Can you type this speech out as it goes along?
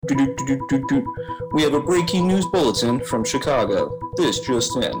We have a breaking news bulletin from Chicago. This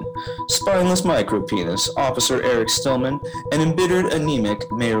just in. Spineless micropenis, Officer Eric Stillman, and embittered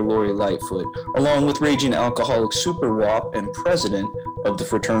anemic Mayor Lori Lightfoot, along with raging alcoholic super wop and president of the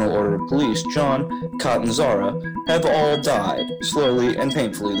Fraternal Order of Police, John Catanzara, have all died, slowly and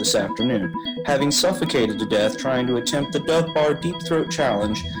painfully this afternoon, having suffocated to death trying to attempt the Dove Bar Deep Throat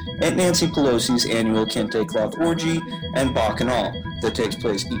Challenge at Nancy Pelosi's annual Kente Cloth Orgy and Bacchanal that takes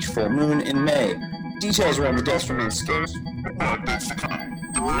place each full moon in May. Details around the deaths remain scarce.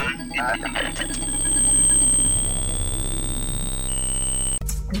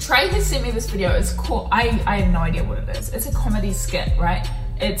 Trey has sent me this video. It's called, I have no idea what it is. It's a comedy skit, right?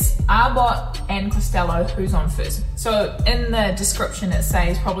 It's Arbot and Costello, who's on first. So in the description it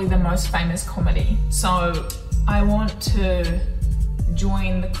says probably the most famous comedy. So I want to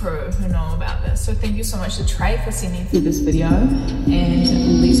join the crew who know about this. So thank you so much to Trey for sending through this video,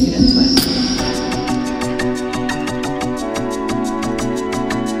 and let's get into it.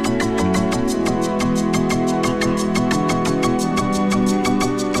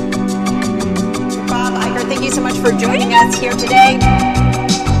 Thank you so much for joining us here today.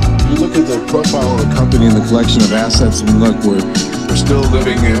 You look at the profile of the company and the collection of assets, and look, we're still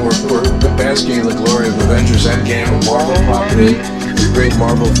living, we're basking in the glory of Avengers Endgame, a Marvel property, great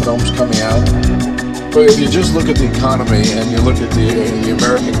Marvel films coming out. But if you just look at the economy and you look at the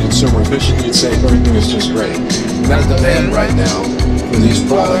American consumer vision, you'd say everything is just great. And that demand right now for these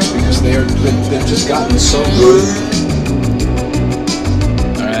products, because they've just gotten so good.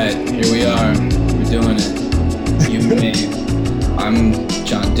 All right, here we are. We're doing it. You and me. I'm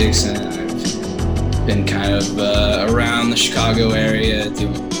John Dixon. I've been kind of around the Chicago area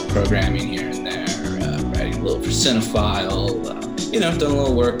doing programming here and there, writing a little for Cinephile. I've done a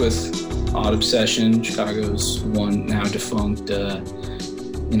little work with Odd Obsession, Chicago's one now defunct,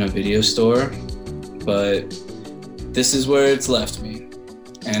 video store. But this is where it's left me.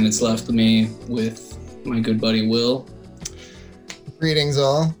 And it's left me with my good buddy, Will. Greetings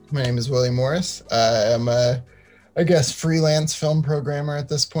all. My name is Willie Morris. I'm a freelance film programmer at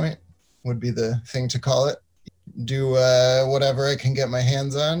this point, would be the thing to call it. Do whatever I can get my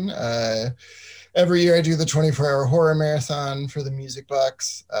hands on. Every year I do the 24-hour horror marathon for the Music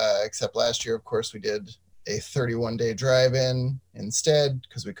Box, except last year, of course, we did a 31-day drive-in instead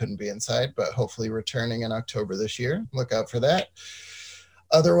because we couldn't be inside, but hopefully returning in October this year. Look out for that.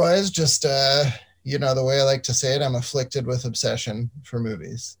 Otherwise, just, the way I like to say it, I'm afflicted with obsession for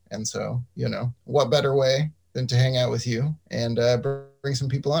movies. And so, what better way than to hang out with you and bring some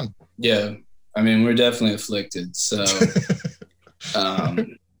people on. Yeah, I mean, we're definitely afflicted. So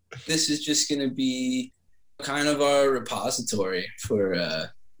this is just going to be kind of our repository for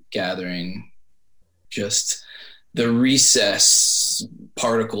gathering just the recess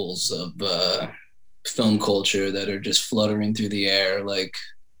particles of film culture that are just fluttering through the air, like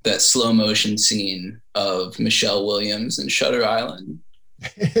that slow motion scene of Michelle Williams in Shutter Island.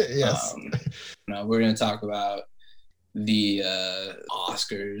 Yes. We're going to talk about the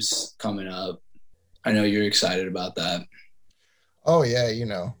Oscars coming up. I know you're excited about that. Oh yeah,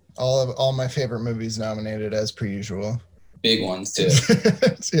 all my favorite movies nominated as per usual. Big ones too.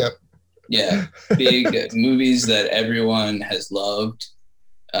 Yep. Yeah, big movies that everyone has loved,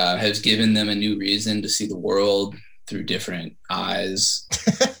 has given them a new reason to see the world through different eyes.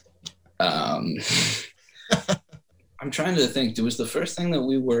 I'm trying to think. Was the first thing that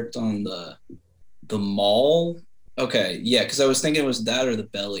we worked on the Mall? Okay, yeah, because I was thinking it was that or the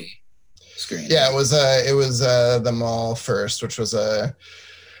Belly screen. Yeah, it was the Mall first, which was a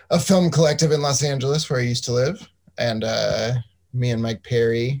film collective in Los Angeles where I used to live, and me and Mike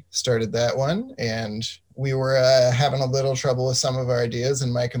Perry started that one, and we were having a little trouble with some of our ideas,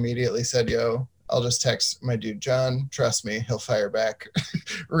 and Mike immediately said, "Yo, I'll just text my dude John. Trust me, he'll fire back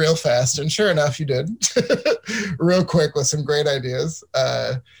real fast." And sure enough, you did. Real quick with some great ideas.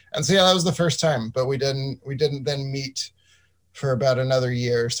 And so yeah, that was the first time, but we didn't then meet for about another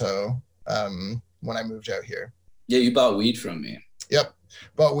year or so when I moved out here. Yeah, you bought weed from me. Yep.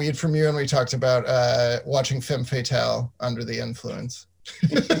 Bought weed from you, and we talked about watching Femme Fatale under the influence.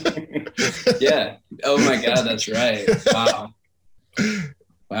 Yeah. Oh my God, that's right. Wow.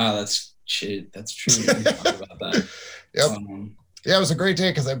 That's shit. That's true. We can talk about that. Yep. Yeah, it was a great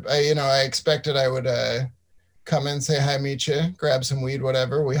day because I expected I would come in, say hi, meet you, grab some weed,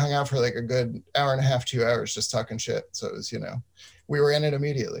 whatever. We hung out for like a good hour and a half, 2 hours just talking shit. So it was, we were in it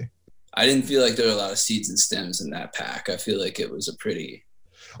immediately. I didn't feel like there were a lot of seeds and stems in that pack. I feel like it was a pretty...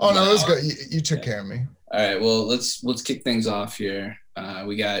 Oh, no, it was good. You took care of me. All right, well, let's kick things off here.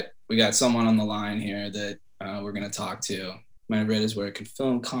 We got someone on the line here that we're going to talk to. might have read his work in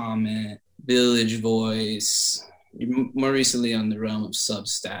Film Comment, Village Voice, more recently on the realm of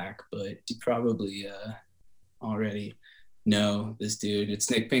Substack, but you probably already know this dude. It's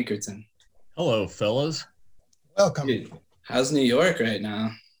Nick Pinkerton. Hello, fellas. Welcome. Dude, how's New York right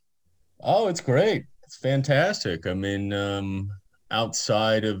now? Oh, it's great. It's fantastic. I mean,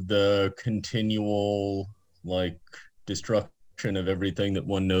 outside of the continual, destruction of everything that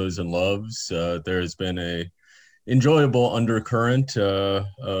one knows and loves, there's been a enjoyable undercurrent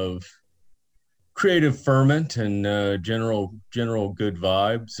of creative ferment and general good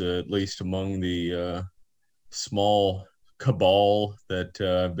vibes, at least among the small cabal that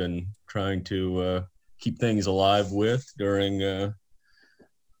I've been trying to keep things alive with during the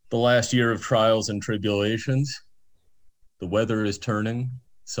last year of trials and tribulations. The weather is turning,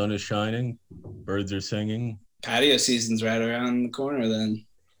 sun is shining, birds are singing. Patio season's right around the corner then.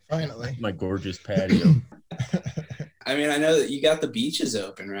 Finally. My gorgeous patio. I mean, I know that you got the beaches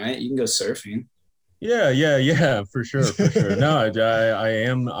open, right? You can go surfing. Yeah, for sure. No, I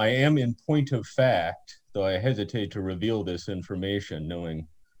am in point of fact, though I hesitate to reveal this information, knowing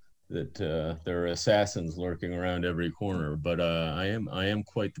that there are assassins lurking around every corner. But I am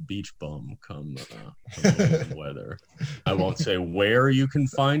quite the beach bum come weather. I won't say where you can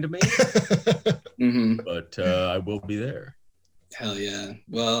find me, but I will be there. Hell yeah!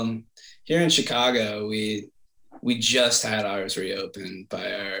 Well, here in Chicago, we just had ours reopened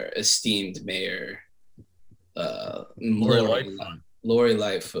by our esteemed mayor, Lori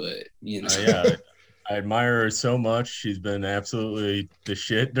Lightfoot. You know, yeah. I admire her so much. She's been absolutely the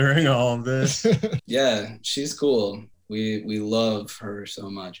shit during all of this. Yeah, she's cool. We love her so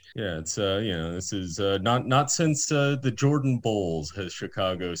much. Yeah, it's this is not since the Jordan Bulls has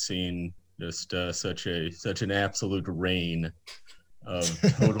Chicago seen just such an absolute reign of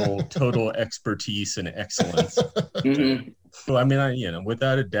total expertise and excellence. So I mean,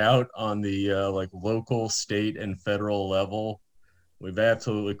 without a doubt, on the local, state, and federal level, we've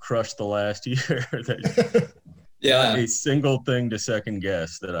absolutely crushed the last year. Yeah, not a single thing to second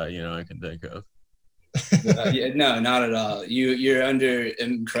guess that I can think of. No, not at all. You're under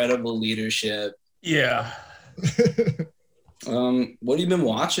incredible leadership. Yeah. What have you been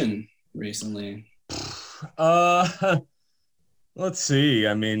watching recently? Let's see.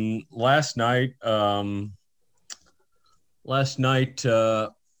 I mean, last night watched a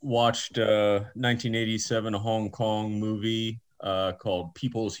 1987 Hong Kong movie called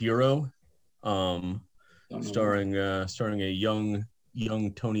People's Hero, starring a young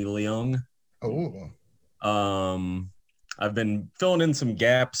Tony Leung. Oh. I've been filling in some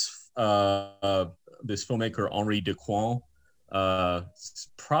gaps. This filmmaker Henri Dequan,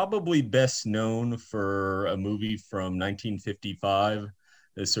 probably best known for a movie from 1955,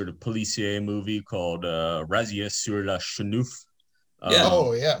 this sort of policier movie called Razzias sur la Chenouf.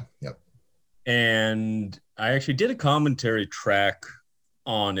 Yep. And I actually did a commentary track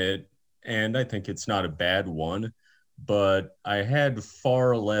on it, and I think it's not a bad one, but I had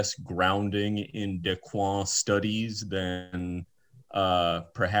far less grounding in Dequan studies than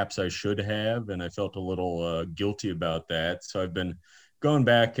perhaps I should have, and I felt a little guilty about that. So I've been going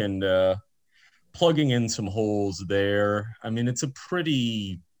back and plugging in some holes there. I mean, it's a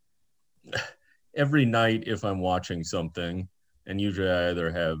pretty every night if I'm watching something, and usually I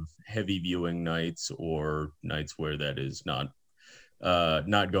either have heavy viewing nights or nights where that is not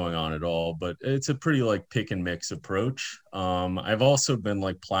going on at all, but it's a pretty pick and mix approach. I've also been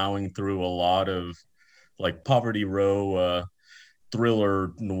plowing through a lot of Poverty Row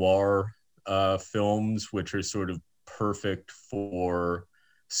thriller noir films, which are sort of perfect for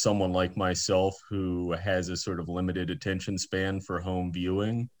someone like myself who has a sort of limited attention span for home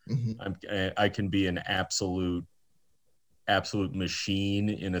viewing. I can be an absolute machine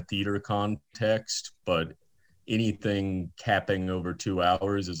in a theater context, but anything capping over 2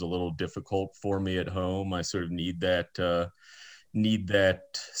 hours is a little difficult for me at home. I sort of need that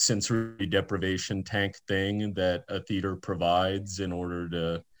sensory deprivation tank thing that a theater provides in order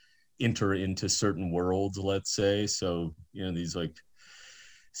to enter into certain worlds, let's say. So, these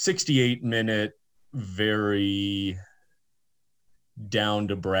 68-minute, very down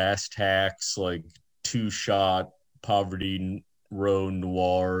to brass tacks, 2-shot Poverty Row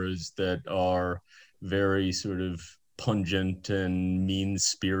noirs that are very sort of pungent and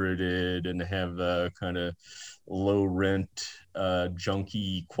mean-spirited and have a kind of low rent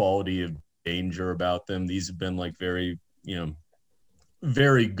junky quality of danger about them. These have been very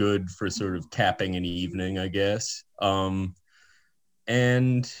very good for sort of capping an evening, I guess. And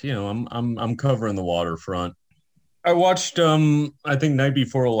I'm covering the waterfront I watched, I think Night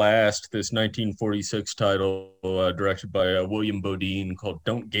Before Last, this 1946 title directed by William Bodine called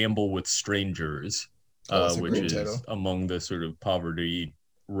 "Don't Gamble with Strangers," That's a which great is title. among the sort of poverty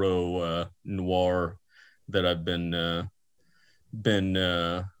row noir that I've been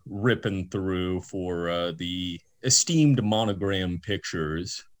ripping through for the esteemed Monogram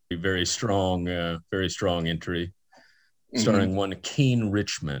Pictures. A very strong entry, starring one Kane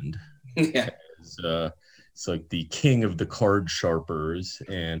Richmond. Yeah. It's like the king of the card sharpers,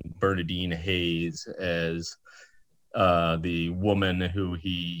 and Bernadine Hayes as the woman who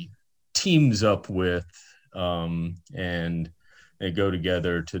he teams up with, and they go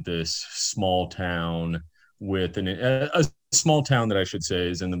together to this small town with a small town that I should say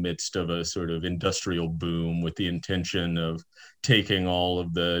is in the midst of a sort of industrial boom, with the intention of taking all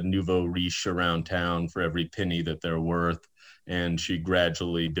of the nouveau riche around town for every penny that they're worth. And she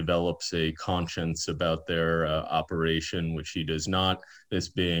gradually develops a conscience about their operation, which he does not. This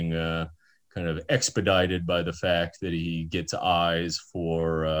being kind of expedited by the fact that he gets eyes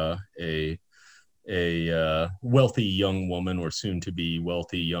for a wealthy young woman, or soon to be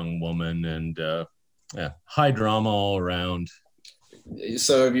wealthy young woman, and high drama all around.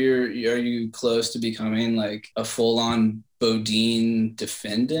 So are you close to becoming like a full-on Bodine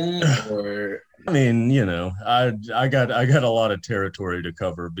defendant, or? I mean, you know, I got a lot of territory to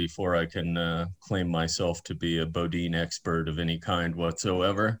cover before I can claim myself to be a Bodine expert of any kind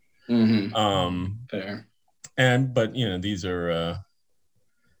whatsoever. Fair. But you know, these are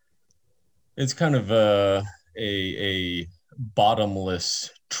it's kind of a bottomless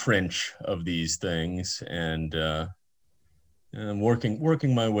trench of these things, and I'm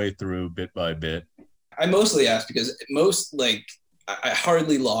working my way through bit by bit. I mostly ask because I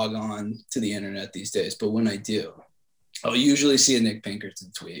hardly log on to the internet these days, but when I do, I'll usually see a Nick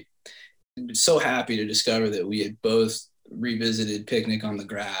Pinkerton tweet. I'm so happy to discover that we had both revisited Picnic on the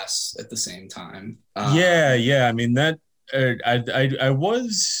Grass at the same time. Yeah. I mean, that I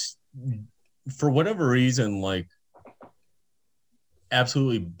was, for whatever reason, like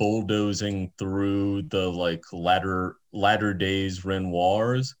absolutely bulldozing through the like latter days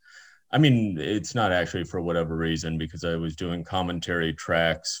Renoirs. I mean, it's not actually for whatever reason, because I was doing commentary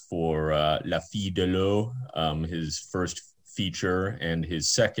tracks for La Fille de l'Eau, his first feature, and his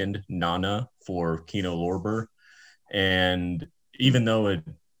second, Nana, for Kino Lorber. And even though it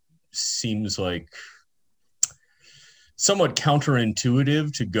seems like somewhat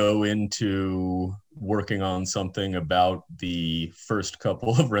counterintuitive to go into working on something about the first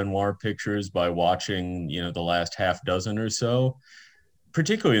couple of Renoir pictures by watching, you know, the last half dozen or so,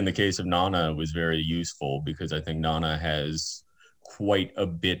 particularly in the case of Nana, was very useful, because I think Nana has quite a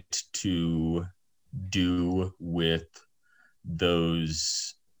bit to do with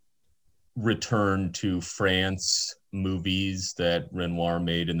those return to France movies that Renoir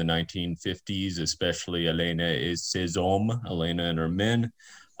made in the 1950s, especially Elena et ses hommes, Elena and her men.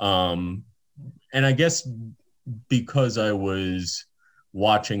 And I guess because I was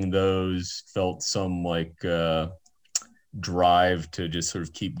watching those, felt some like drive to just sort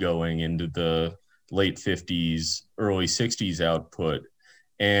of keep going into the late 50s, early 60s output.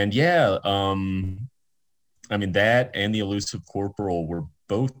 And I mean, that and The Elusive Corporal were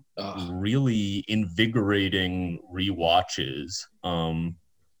both really invigorating rewatches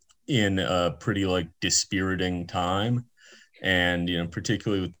in a pretty like dispiriting time. And, you know,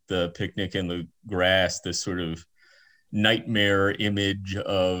 particularly with the Picnic in the Grass, this sort of nightmare image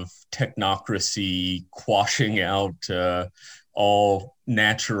of technocracy quashing out all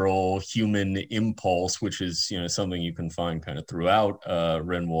natural human impulse, which is, you know, something you can find kind of throughout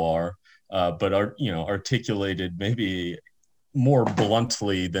Renoir, but articulated maybe more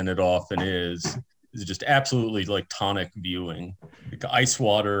bluntly than it often is just absolutely like tonic viewing, like ice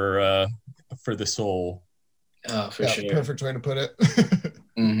water for the soul. Oh, for sure. Perfect way to put it.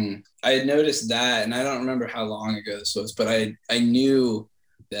 I had noticed that, and I don't remember how long ago this was, but I knew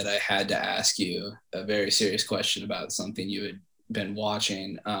that I had to ask you a very serious question about something you had been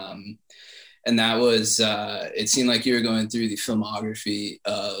watching. And that was, it seemed like you were going through the filmography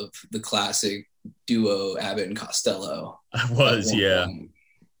of the classic duo Abbott and Costello. I was, yeah.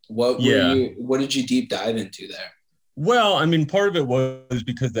 What did you deep dive into there? Well, I mean, part of it was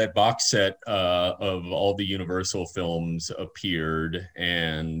because that box set of all the Universal films appeared,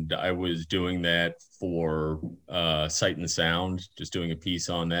 and I was doing that for Sight and Sound, just doing a piece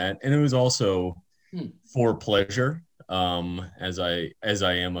on that. And it was also for pleasure, as I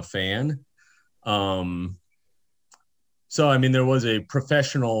am a fan. So, I mean, there was a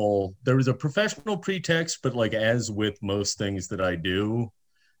professional pretext, but like as with most things that I do,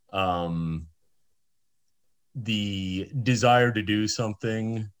 the desire to do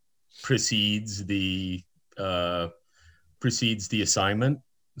something precedes the assignment.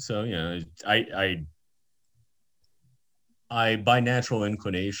 So I by natural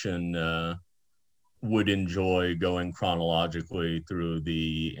inclination would enjoy going chronologically through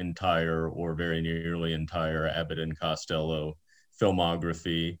the entire or very nearly entire Abbott and Costello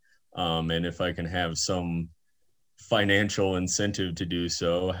filmography. And if I can have some financial incentive to do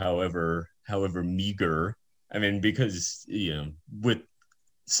so, however meager, I mean, because, with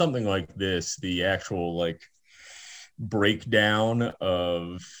something like this, the actual like breakdown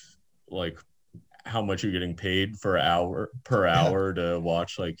of like how much you're getting paid per hour to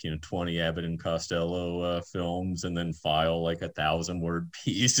watch 20 Abbott and Costello films, and then file like 1,000-word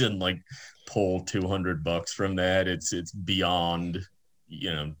piece and like pull $200 from that. It's beyond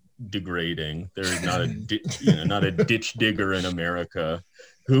degrading. There is not not a ditch digger in America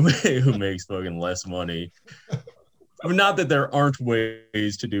who makes fucking less money. I mean, not that there aren't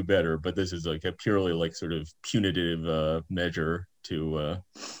ways to do better, but this is like a purely like sort of punitive measure to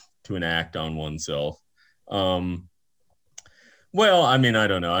enact on oneself. Well, I mean, I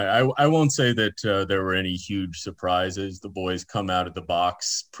don't know. I won't say that there were any huge surprises. The boys come out of the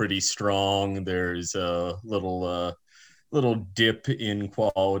box pretty strong. There's a little dip in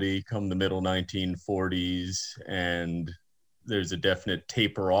quality come the middle 1940s, and there's a definite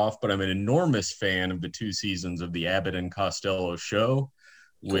taper off. But I'm an enormous fan of the 2 seasons of the Abbott and Costello show,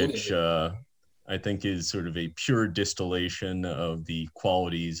 which I think is sort of a pure distillation of the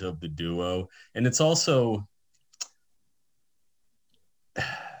qualities of the duo. And it's also,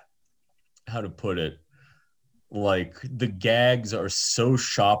 how to put it, like the gags are so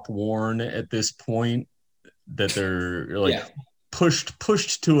shop worn at this point that they're like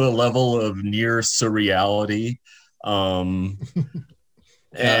pushed to a level of near surreality.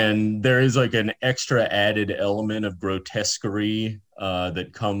 And there is like an extra added element of grotesquerie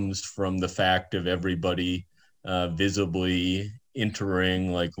that comes from the fact of everybody visibly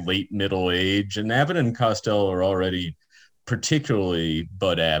entering like late middle age. And Abbott and Costello are already, particularly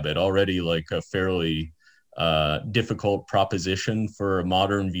Bud Abbott, already like a fairly difficult proposition for a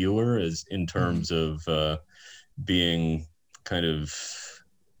modern viewer, as in terms of being kind of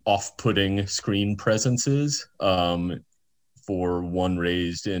off-putting screen presences. For one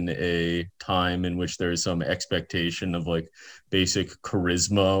raised in a time in which there is some expectation of like basic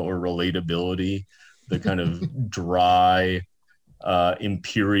charisma or relatability, the kind of dry,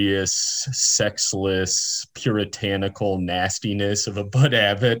 imperious, sexless, puritanical nastiness of a Bud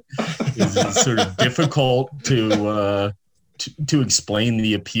Abbott is sort of difficult to explain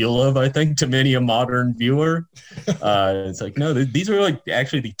the appeal of, I think, to many a modern viewer. It's like, no, these are like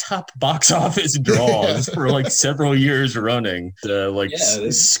actually the top box office draws for like several years running.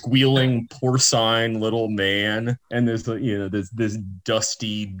 Squealing porcine little man, and there's this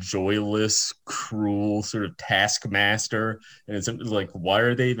dusty, joyless, cruel sort of taskmaster, and it's like, why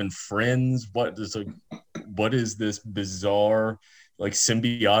are they even friends? What is this bizarre like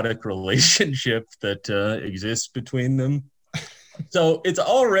symbiotic relationship that exists between them? So it's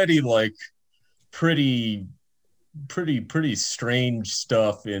already like pretty strange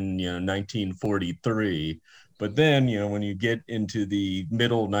stuff in 1943. But then when you get into the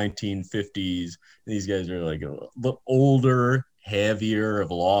middle 1950s, these guys are like a little older, heavier, have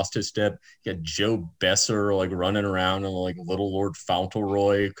lost a step. You got Joe Besser like running around in like a Little Lord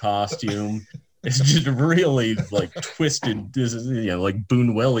Fauntleroy costume. It's just really like twisted. This is like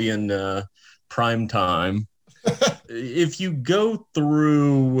Boonwellian prime time. If you go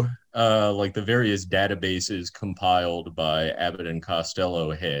through like the various databases compiled by Abbott and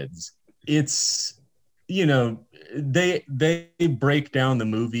Costello heads, it's they break down the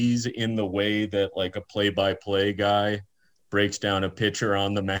movies in the way that like a play-by-play guy breaks down a pitcher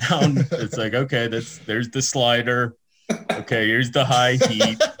on the mound. It's like, okay, there's the slider, okay, here's the high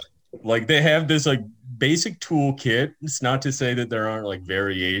heat. Like they have this like basic toolkit. It's not to say that there aren't like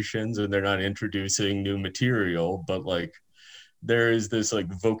variations and they're not introducing new material, but like there is this like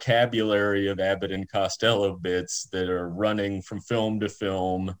vocabulary of Abbott and Costello bits that are running from film to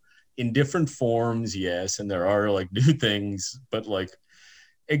film in different forms, yes, and there are like new things, but like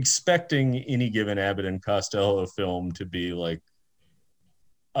expecting any given Abbott and Costello film to be like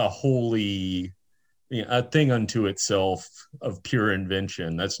a wholly a thing unto itself of pure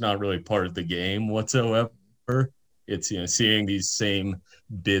invention, that's not really part of the game whatsoever. It's seeing these same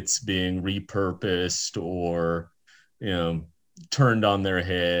bits being repurposed or turned on their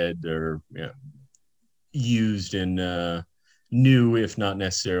head or used in new, if not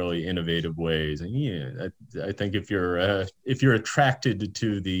necessarily innovative ways. And yeah, I think if you're attracted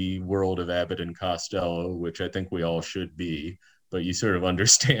to the world of Abbott and Costello, which I think we all should be, but you sort of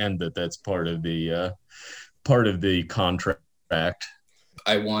understand that that's part of the contract.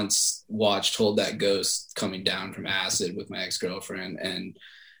 I once watched Hold That Ghost coming down from acid with my ex-girlfriend, and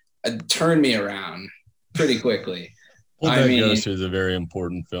it turned me around pretty quickly. Hold That Ghost is a very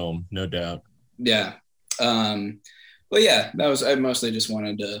important film, no doubt. Yeah. Well, yeah, I mostly just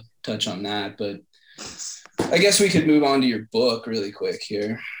wanted to touch on that, but I guess we could move on to your book really quick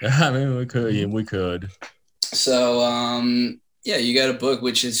here. I mean, we could. So, yeah, you got a book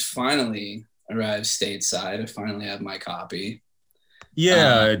which has finally arrived stateside. I finally have my copy.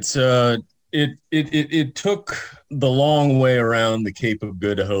 Yeah, it took the long way around the Cape of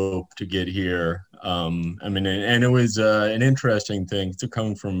Good Hope to get here. I mean, and it was an interesting thing to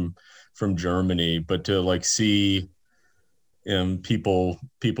come from Germany, but to like see people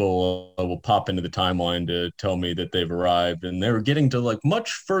will pop into the timeline to tell me that they've arrived, and they were getting to like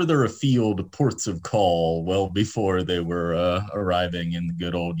much further afield ports of call well before they were arriving in the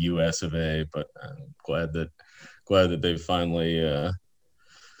good old US of A. But I'm glad that they've finally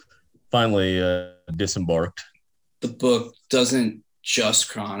disembarked. The book doesn't just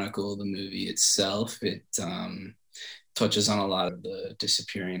chronicle the movie itself. It touches on a lot of the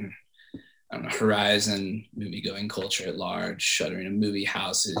disappearing horizon, movie-going culture at large, shuttering of movie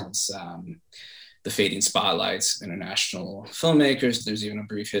houses, the fading spotlights, international filmmakers. There's even a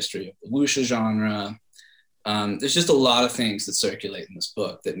brief history of the wuxia genre. There's just a lot of things that circulate in this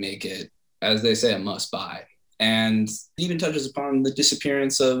book that make it, as they say, a must-buy. And it even touches upon the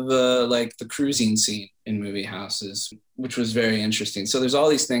disappearance of like the cruising scene in movie houses, which was very interesting. So there's all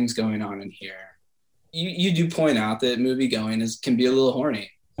these things going on in here. You do point out that movie going can be a little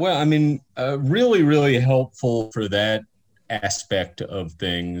horny. Well, I mean, really, really helpful for that aspect of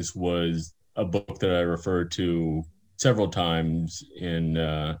things was a book that I referred to several times in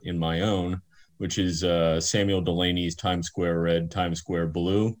my own, which is Samuel Delaney's Times Square Red, Times Square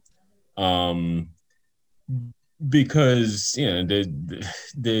Blue. Because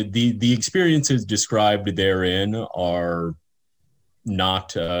the experiences described therein are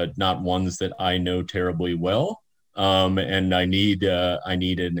not ones that I know terribly well. And I need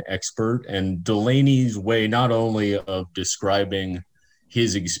an expert. And Delaney's way not only of describing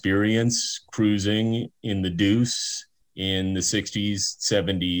his experience cruising in the Deuce in the 60s,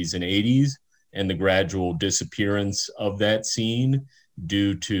 70s, and 80s, and the gradual disappearance of that scene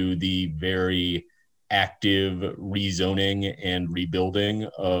due to the very active rezoning and rebuilding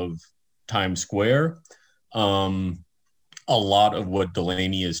of Times Square. A lot of what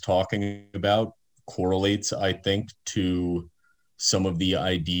Delaney is talking about correlates, I think, to some of the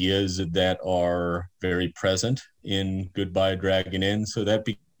ideas that are very present in Goodbye Dragon Inn. So that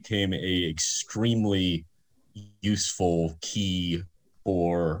became a extremely useful key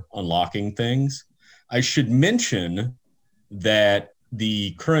for unlocking things. I should mention that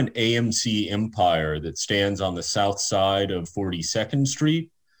the current AMC Empire that stands on the south side of 42nd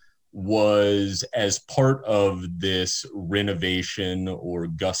Street was, as part of this renovation or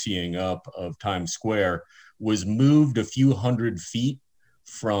gussying up of Times Square, was moved a few hundred feet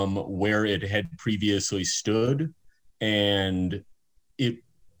from where it had previously stood. And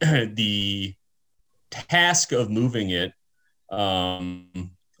the task of moving it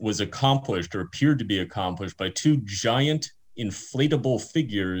was accomplished, or appeared to be accomplished, by two giant inflatable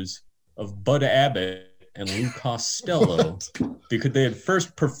figures of Bud Abbott and Lou Costello, because they had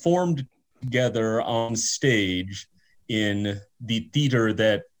first performed together on stage in the theater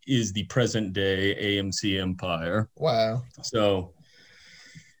that is the present day AMC Empire. Wow. So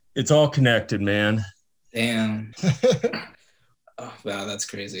it's all connected, man. Damn. Oh, wow, that's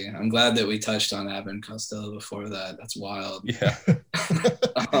crazy. I'm glad that we touched on Abbott and Costello before that. That's wild. Yeah.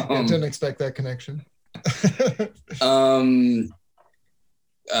 I didn't expect that connection.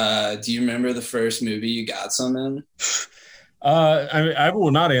 Do you remember the first movie you got some in? I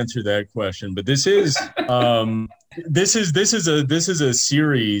will not answer that question, but this is this is a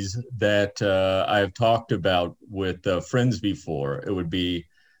series that I've talked about with friends before. It would be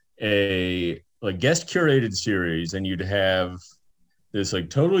a guest curated series, and you'd have this like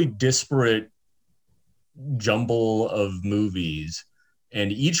totally disparate jumble of movies,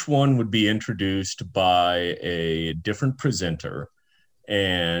 and each one would be introduced by a different presenter.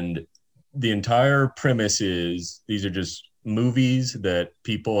 And the entire premise is these are just movies that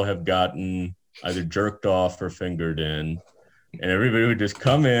people have gotten either jerked off or fingered in, and everybody would just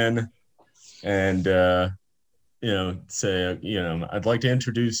come in and say, I'd like to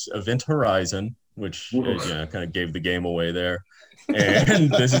introduce Event Horizon, which kind of gave the game away there.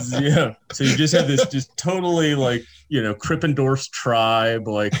 And this is so you just have this just totally like Krippendorf's tribe,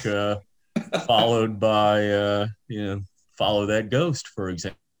 like followed by Follow That Ghost, for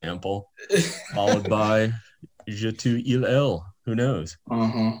example, followed by Je tu il elle. Who knows?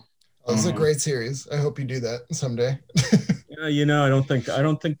 This is a great series. I hope you do that someday. I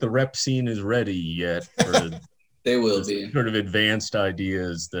don't think the rep scene is ready yet for they will be sort of advanced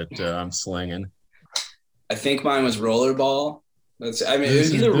ideas that I'm slinging. I think mine was Rollerball. It was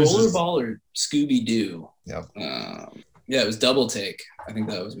either Rollerball or Scooby Doo. Yep. It was Double Take. I think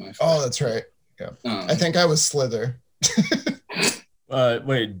that was my favorite. Oh, that's right. Yeah. I think I was Slither.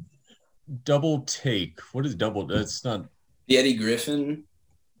 Wait, Double Take. What is Double? That's not the Eddie Griffin.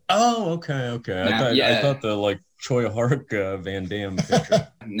 Oh, okay. I thought the like Choi Hark Van Damme picture.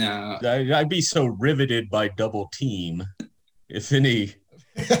 No, I'd be so riveted by Double Team. If any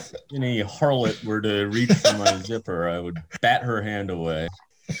harlot were to reach for my zipper, I would bat her hand away.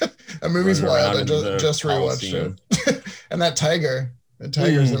 That movie's wild. I just rewatched it. And that tiger's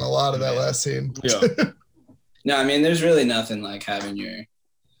in a lot of that last scene. Yeah. No, I mean, there's really nothing like having your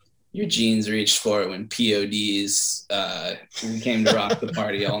jeans reached for it when PODs who came to rock the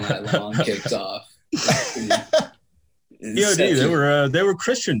party all night long kicked off. POD, they were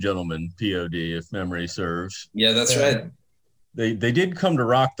Christian gentlemen. POD, if memory serves. Yeah, that's right. They did come to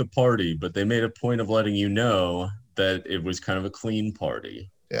rock the party, but they made a point of letting you know that it was kind of a clean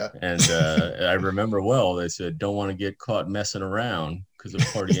party. Yeah. And I remember well, they said, don't want to get caught messing around because a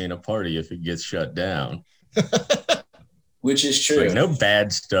party ain't a party if it gets shut down. Which is true. Like, no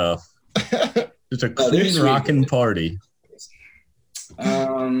bad stuff. It's a clean rocking party.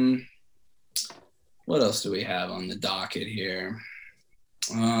 What else do we have on the docket here?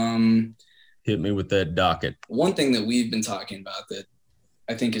 Hit me with that docket. One thing that we've been talking about that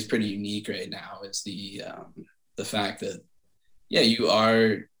I think is pretty unique right now is the fact that, you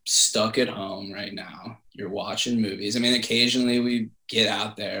are stuck at home right now. You're watching movies. I mean, occasionally we get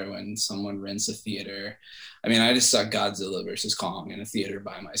out there when someone rents a theater. I mean, I just saw Godzilla versus Kong in a theater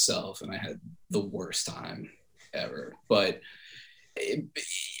by myself, and I had the worst time ever. But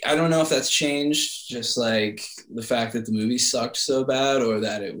I don't know if that's changed, just like the fact that the movie sucked so bad, or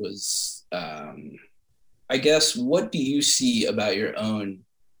that it was, I guess, what do you see about your own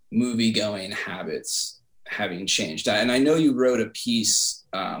movie-going habits having changed? And I know you wrote a piece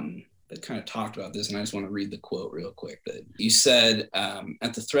that kind of talked about this, and I just want to read the quote real quick. That you said,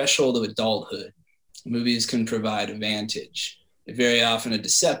 at the threshold of adulthood, movies can provide a vantage, very often a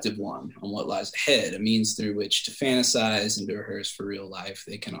deceptive one, on what lies ahead, a means through which to fantasize and to rehearse for real life.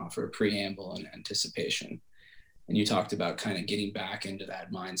 They can offer a preamble and anticipation. And you talked about kind of getting back into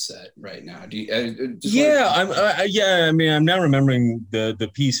that mindset right now. Do you? I'm now remembering the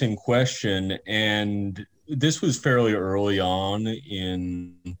piece in question, and this was fairly early on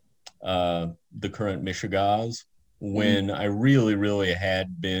in the current Michigas, when I really, really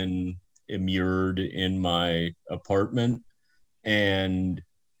had been immured in my apartment. And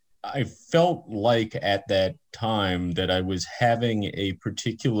I felt like at that time that I was having a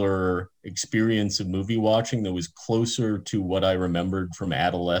particular experience of movie watching that was closer to what I remembered from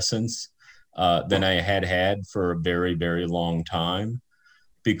adolescence than I had for a very, very long time,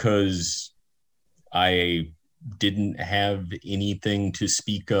 because I didn't have anything to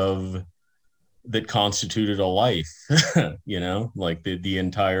speak of that constituted a life, like the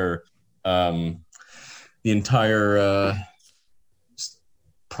entire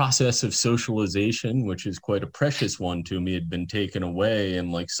process of socialization, which is quite a precious one to me, had been taken away.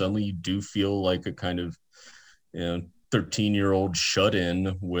 And like suddenly you do feel like a kind of 13-year-old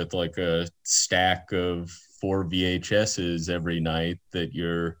shut-in with like a stack of 4 VHSs every night that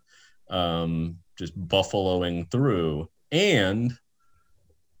you're just buffaloing through, and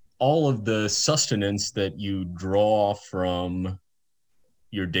all of the sustenance that you draw from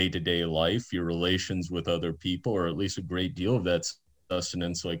your day-to-day life, your relations with other people, or at least a great deal of that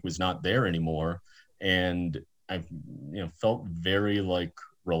sustenance, like, was not there anymore. And I felt very like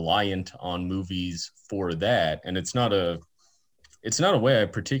reliant on movies for that. And it's not a way I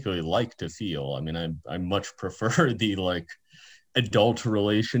particularly like to feel. I mean, I much prefer the like adult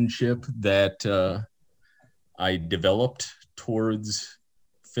relationship that I developed towards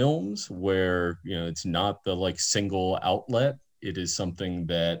films, where it's not the like single outlet. It is something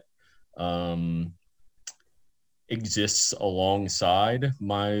that exists alongside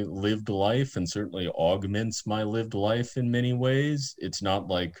my lived life and certainly augments my lived life in many ways. It's not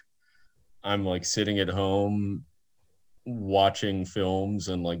like I'm like sitting at home watching films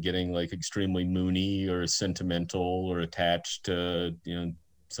and like getting like extremely moony or sentimental or attached to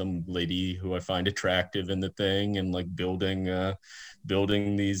some lady who I find attractive in the thing, and like building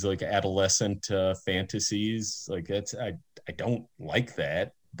these like adolescent fantasies. Like I don't like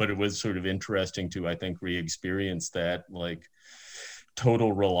that, but it was sort of interesting to, I think, re-experience that like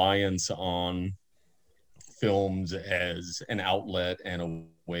total reliance on films as an outlet and a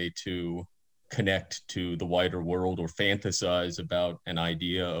way to connect to the wider world or fantasize about an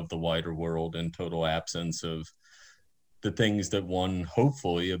idea of the wider world, in total absence of the things that one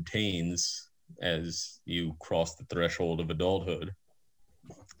hopefully obtains as you cross the threshold of adulthood.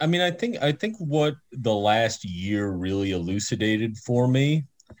 I mean, I think what the last year really elucidated for me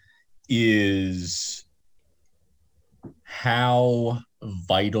is how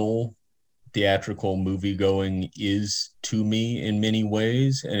vital theatrical movie going is to me in many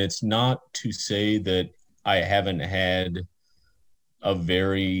ways. And it's not to say that I haven't had a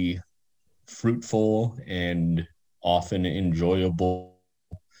very fruitful and often enjoyable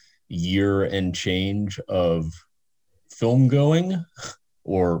year and change of film going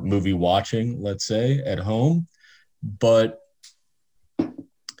or movie watching, let's say, at home. But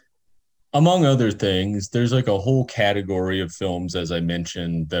among other things, there's like a whole category of films, as I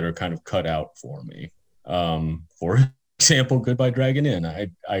mentioned, that are kind of cut out for me. For example, Goodbye Dragon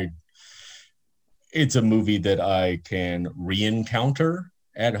Inn. It's a movie that I can re-encounter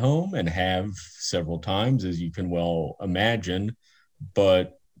at home and have several times, as you can well imagine,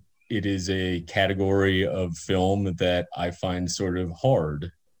 but it is a category of film that I find sort of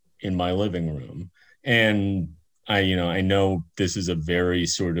hard in my living room. And I know this is a very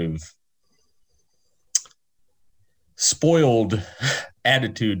sort of spoiled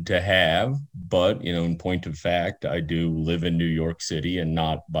attitude to have, but in point of fact, I do live in New York City, and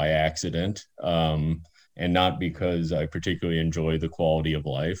not by accident, and not because I particularly enjoy the quality of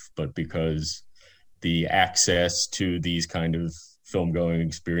life, but because the access to these kind of film going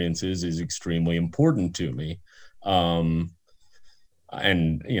experiences is extremely important to me. And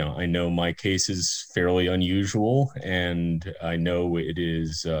I know my case is fairly unusual, and I know it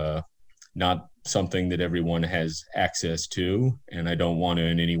is not something that everyone has access to, and I don't want to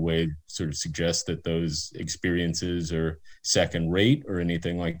in any way sort of suggest that those experiences are second rate or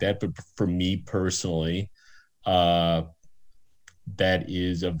anything like that. But for me personally, that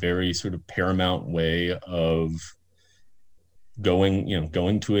is a very sort of paramount way of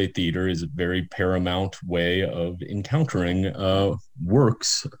going to a theater is a very paramount way of encountering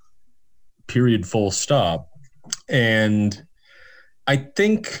works, period, full stop. And I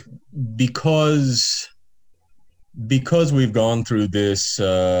think because we've gone through this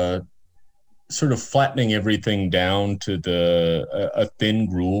sort of flattening everything down to a thin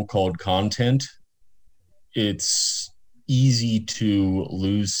gruel called content, it's easy to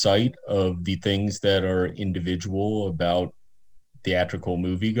lose sight of the things that are individual about theatrical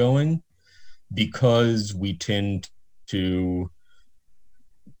movie going, because we tend to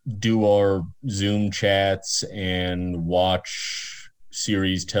do our Zoom chats and watch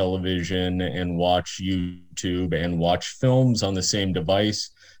series television and watch YouTube and watch films on the same device.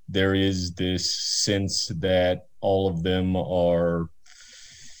 There is this sense that all of them are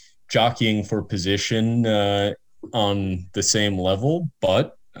jockeying for position on the same level,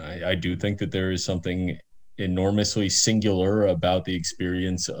 but I do think that there is something enormously singular about the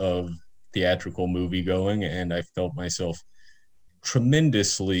experience of theatrical movie going, and I felt myself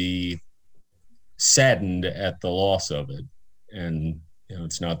tremendously saddened at the loss of it. And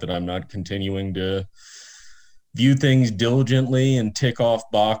it's not that I'm not continuing to view things diligently and tick off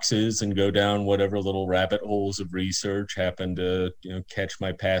boxes and go down whatever little rabbit holes of research happen to catch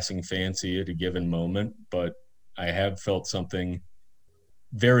my passing fancy at a given moment, but I have felt something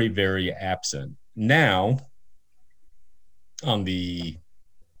very, very absent. Now, on the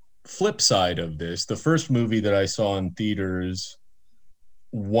flip side of this, the first movie that I saw in theaters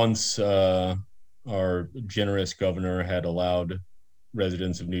once our generous governor had allowed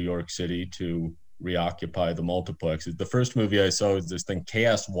residents of New York City to reoccupy the multiplexes, the first movie I saw was this thing,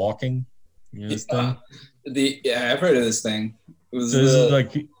 Chaos Walking. This thing? I've heard of this thing. It was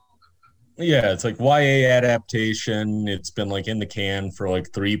it's like YA adaptation. It's been like in the can for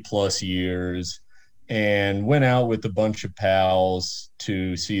like 3+ years, and went out with a bunch of pals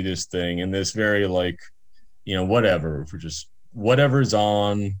to see this thing. And this very whatever, for just whatever's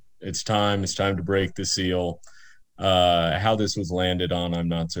on, it's time to break the seal. How this was landed on, I'm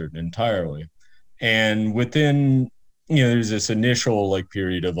not certain entirely. And within, there's this initial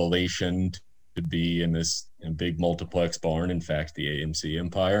period of elation to be in this big multiplex barn, in fact, the AMC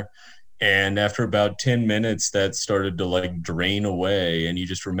Empire. And after about 10 minutes, that started to drain away. And you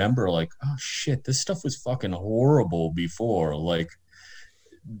just remember oh shit, this stuff was fucking horrible before.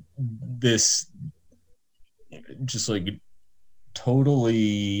 this just like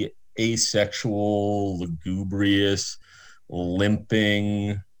totally asexual, lugubrious,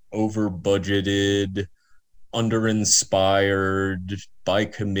 limping, over budgeted, under-inspired, by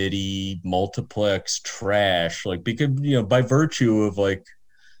committee, multiplex trash, like, because, you know, by virtue of like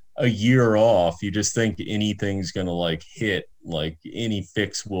a year off, you just think anything's gonna like hit, like any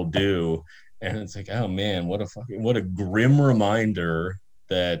fix will do. And it's like, oh man, what a grim reminder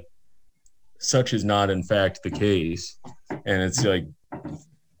that such is not in fact the case. And it's like,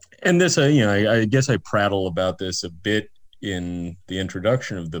 and this, you know, I guess I prattle about this a bit in the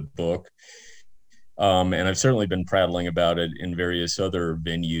introduction of the book. And I've certainly been prattling about it in various other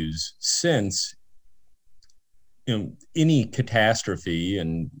venues since. You know, any catastrophe,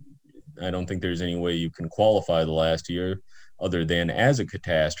 and I don't think there's any way you can qualify the last year other than as a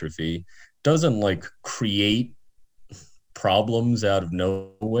catastrophe, doesn't like create problems out of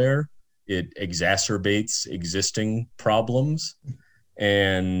nowhere. It exacerbates existing problems.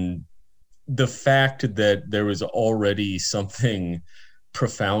 And the fact that there was already something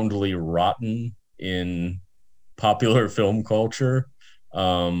profoundly rotten in popular film culture,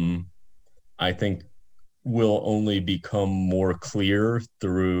 I think will only become more clear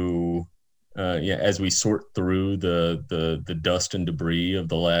through as we sort through the dust and debris of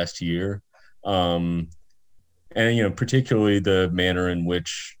the last year. And, you know, particularly the manner in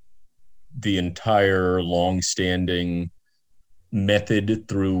which the entire long-standing method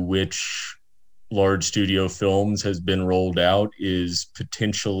through which large studio films has been rolled out is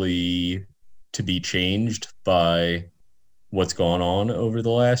potentially to be changed by what's gone on over the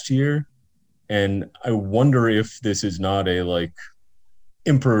last year. And I wonder if this is not a like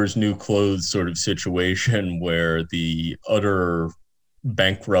emperor's new clothes sort of situation where the utter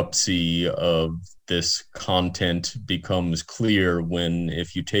bankruptcy of this content becomes clear when,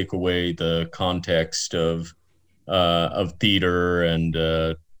 if you take away the context of theater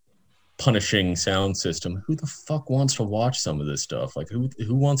and punishing sound system, who the fuck wants to watch some of this stuff? Like,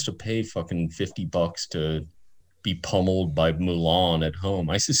 who wants to pay fucking $50 to be pummeled by Mulan at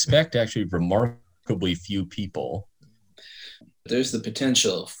home? I suspect actually remarkably few people. There's the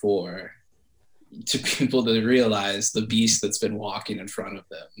potential for people to realize the beast that's been walking in front of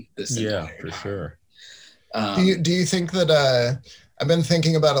them this entire for time. Sure. Do you think that I've been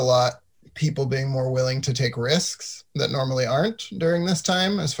thinking about a lot people being more willing to take risks that normally aren't during this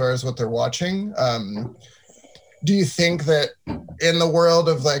time as far as what they're watching? Do you think that in the world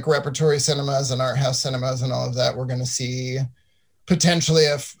of like repertory cinemas and art house cinemas and all of that, we're going to see potentially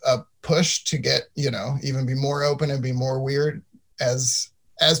a push to get, you know, even be more open and be more weird as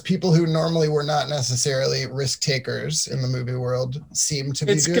people who normally were not necessarily risk takers in the movie world seem to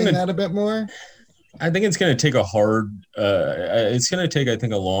be doing that a bit more? I think it's going to take I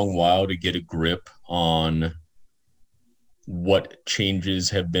think a long while to get a grip on what changes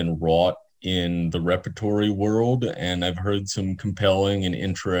have been wrought in the repertory world. And I've heard some compelling and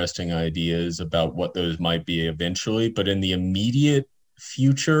interesting ideas about what those might be eventually. But in the immediate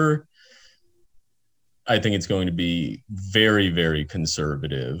future, I think it's going to be very, very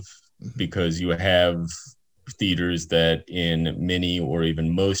conservative, because you have theaters that in many or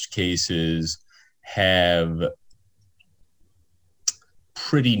even most cases have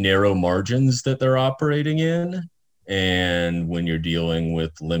pretty narrow margins that they're operating in. And when you're dealing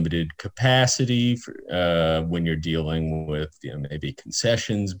with limited capacity, when you're dealing with, you know, maybe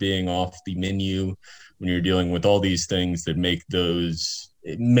concessions being off the menu, when you're dealing with all these things that make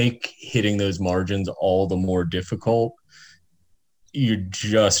hitting those margins all the more difficult, you're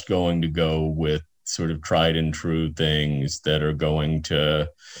just going to go with sort of tried and true things that are going to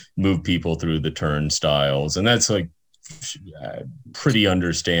move people through the turnstiles. And that's like pretty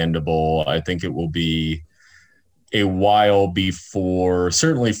understandable. I think it will be a while before,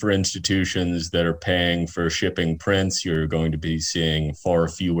 certainly for institutions that are paying for shipping prints, you're going to be seeing far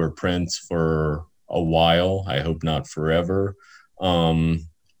fewer prints for a while. I hope not forever.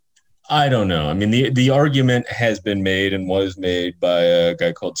 I don't know. I mean, the argument has been made and was made by a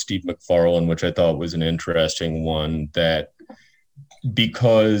guy called Steve McFarlane, which I thought was an interesting one, that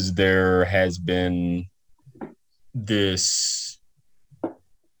because there has been this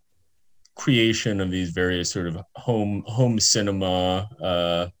creation of these various sort of home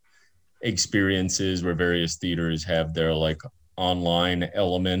cinema experiences where various theaters have their like online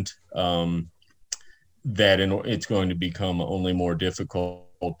element, that it's going to become only more difficult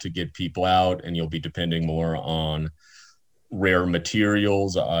to get people out, and you'll be depending more on rare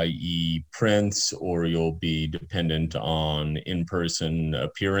materials, i.e. prints, or you'll be dependent on in-person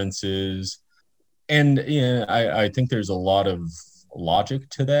appearances. And yeah, I think there's a lot of logic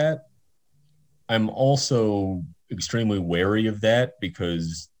to that. I'm also extremely wary of that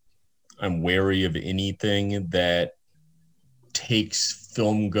because I'm wary of anything that takes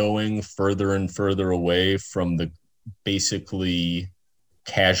film going further and further away from the basically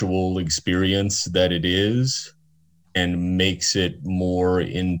casual experience that it is and makes it more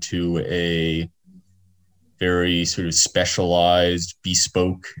into a very sort of specialized,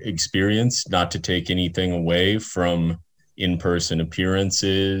 bespoke experience, not to take anything away from in-person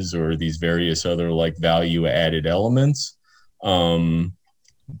appearances or these various other like value added elements.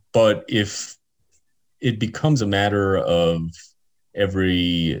 But if it becomes a matter of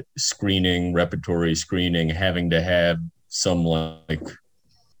every screening, repertory screening, having to have some like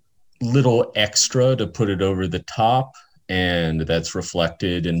little extra to put it over the top, and that's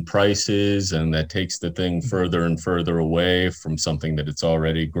reflected in prices, and that takes the thing further and further away from something that it's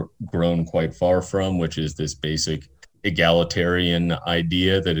already grown quite far from, which is this basic egalitarian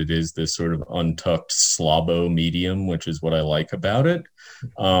idea that it is this sort of untucked slobbo medium, which is what I like about it.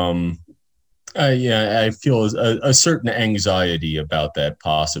 I feel a certain anxiety about that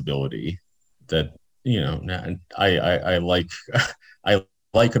possibility that, I like I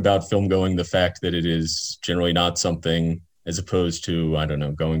like about film going the fact that it is generally not something, as opposed to, I don't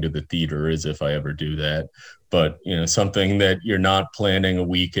know, going to the theater, as if I ever do that, but something that you're not planning a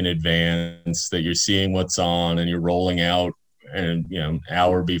week in advance, that you're seeing what's on and you're rolling out and an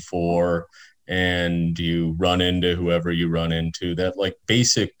hour before, and you run into whoever you run into. That like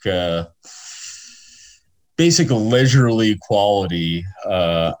basic leisurely quality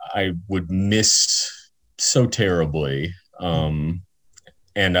I would miss so terribly.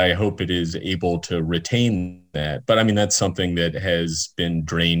 And I hope it is able to retain that. But I mean, that's something that has been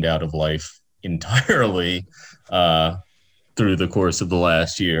drained out of life entirely through the course of the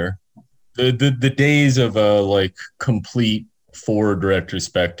last year. The days of a like complete forward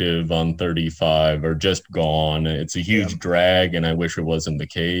retrospective on 35 are just gone. It's a huge drag, and I wish it wasn't the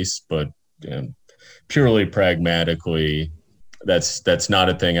case. But purely pragmatically, that's not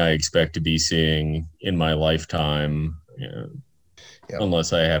a thing I expect to be seeing in my lifetime.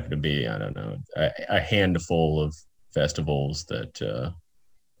 Unless I happen to be, I don't know, a handful of festivals that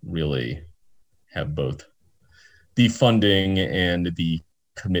really have both the funding and the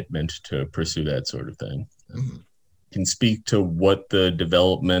commitment to pursue that sort of thing. Mm-hmm. Can speak to what the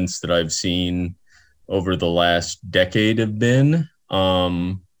developments that I've seen over the last decade have been,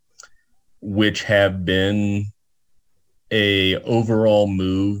 which have been a overall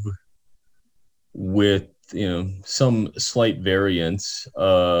move with some slight variance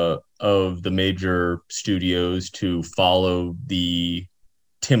of the major studios to follow the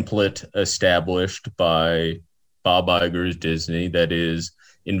template established by Bob Iger's Disney, that is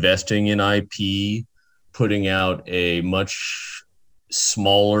investing in IP, putting out a much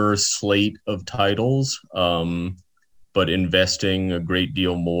smaller slate of titles, but investing a great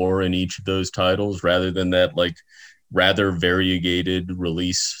deal more in each of those titles rather than that like rather variegated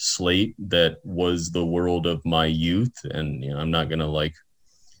release slate that was the world of my youth. And I'm not going to like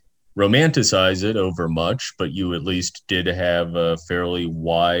romanticize it over much, but you at least did have a fairly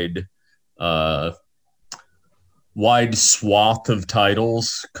wide swath of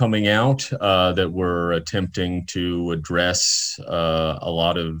titles coming out that were attempting to address a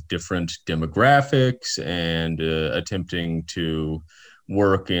lot of different demographics and attempting to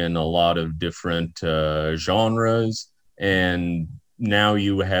work in a lot of different genres. And now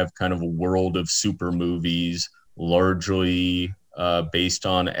you have kind of a world of super movies, largely based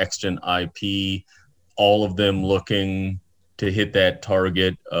on extant IP, all of them looking to hit that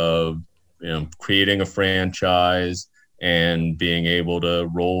target of creating a franchise and being able to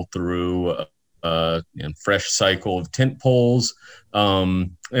roll through a fresh cycle of tent poles.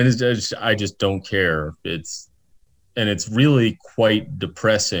 And I just don't care. It's really quite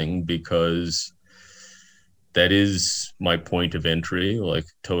depressing because that is my point of entry, like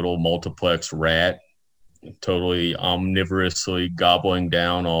total multiplex rat, totally omnivorously gobbling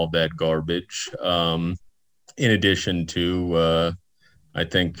down all that garbage. In addition to, I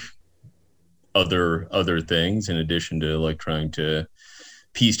think, other things, in addition to like trying to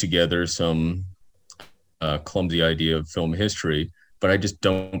piece together some clumsy idea of film history. But I just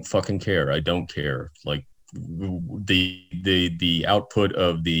don't fucking care. I don't care. Like the output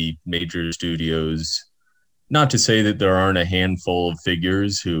of the major studios, not to say that there aren't a handful of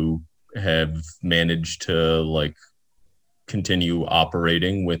figures who have managed to like continue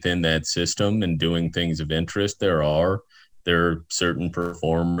operating within that system and doing things of interest. There are certain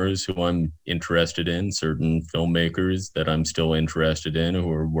performers who I'm interested in, certain filmmakers that I'm still interested in who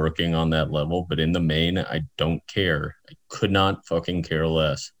are working on that level. But in the main, I don't care. I could not fucking care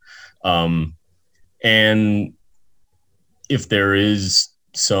less. And if there is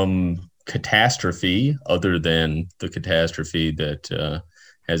some catastrophe other than the catastrophe that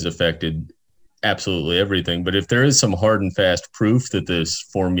has affected absolutely everything, but if there is some hard and fast proof that this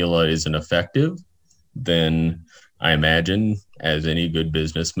formula isn't effective, then I imagine, as any good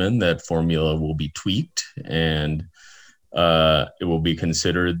businessman, that formula will be tweaked, and it will be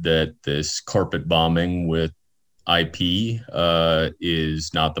considered that this carpet bombing with IP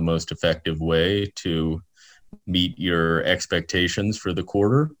is not the most effective way to meet your expectations for the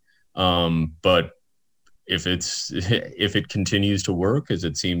quarter. But if it continues to work as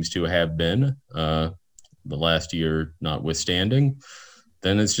it seems to have been, the last year notwithstanding,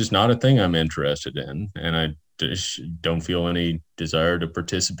 then it's just not a thing I'm interested in, and I just don't feel any desire to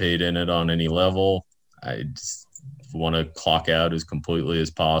participate in it on any level. I just want to clock out as completely as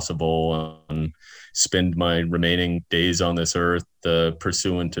possible and spend my remaining days on this earth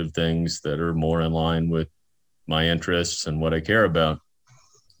pursuant of things that are more in line with my interests and what I care about.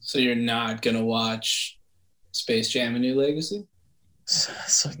 So you're not going to watch Space Jam: A New Legacy?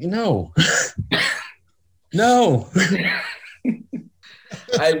 So, no. No.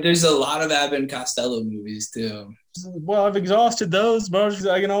 There's a lot of Abbott and Costello movies too. Well, I've exhausted those, but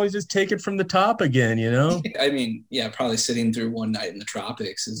I can always just take it from the top again, you know? I mean, yeah, probably sitting through One Night in the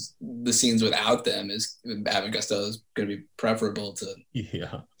Tropics is the scenes without them is Abbott and Costello is going to be preferable to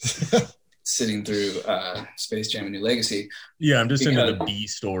sitting through Space Jam: A New Legacy. Yeah, I'm just into the B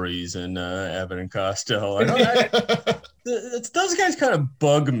stories and Abbott and Costello. I know those guys kind of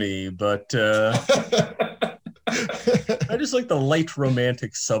bug me, but I just like the light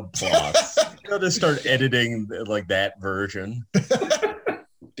romantic subplots. Just start editing like that version.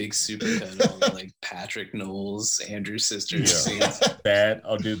 Big supercut, all the like Patrick Knowles, Andrew Sisters scenes. That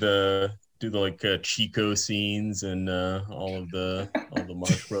I'll do the like Chico scenes and all the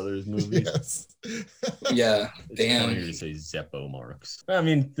Marx Brothers movies. Yes. Yeah, damn. It's funnier to say Zeppo Marx. I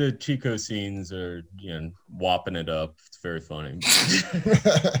mean, the Chico scenes are whopping it up. It's very funny.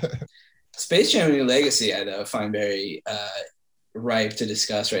 Space Jam: A New Legacy, I find very ripe to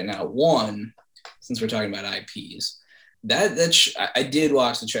discuss right now. One, since we're talking about IPs, I did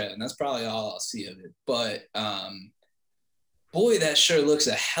watch the trailer, and that's probably all I'll see of it. But boy, that sure looks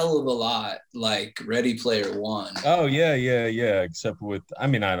a hell of a lot like Ready Player One. Oh yeah. Except with, I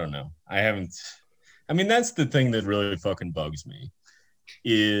don't know. That's the thing that really fucking bugs me.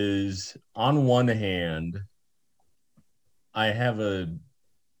 Is on one hand, I have a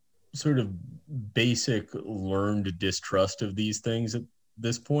sort of basic learned distrust of these things at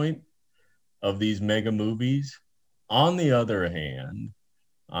this point, of these mega movies. On the other hand,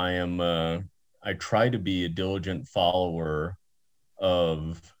 I try to be a diligent follower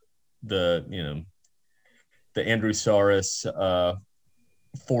of the Andrew Saris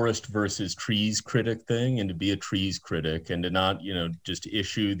forest versus trees critic thing, and to be a trees critic and to not just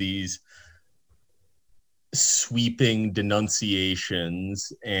issue these sweeping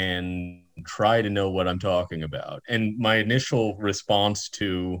denunciations and try to know what I'm talking about. And my initial response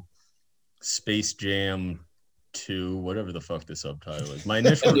to Space Jam 2, whatever the fuck the subtitle is, my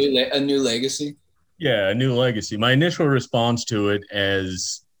initial a new legacy. Yeah, A New Legacy. My initial response to it,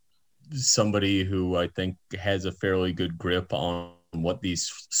 as somebody who I think has a fairly good grip on what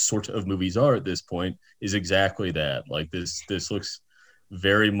these sort of movies are at this point, is exactly that. Like this looks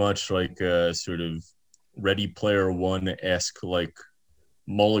very much like a sort of Ready Player One-esque, like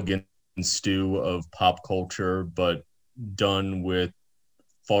mulligan stew of pop culture, but done with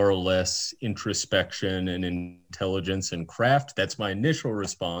far less introspection and intelligence and craft. That's my initial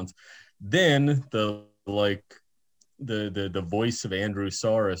response. Then the voice of Andrew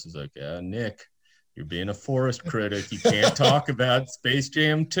Saris is like, Nick, you're being a forest critic. You can't talk about Space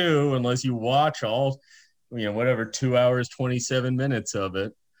Jam 2 unless you watch all, 2 hours, 27 minutes of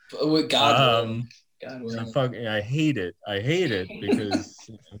it. I hate it. Because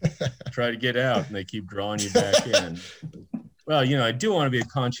I try to get out and they keep drawing you back in. Well, I do want to be a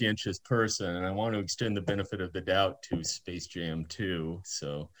conscientious person, and I want to extend the benefit of the doubt to Space Jam 2.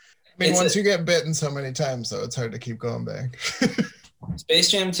 So, once you get bitten so many times, though, it's hard to keep going back.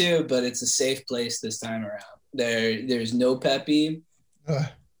 Space Jam 2, but it's a safe place this time around. There's no Pepe.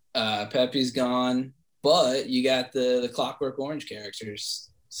 Pepe's gone, but you got the Clockwork Orange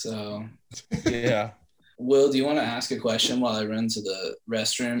characters. So, yeah. Will, do you want to ask a question while I run to the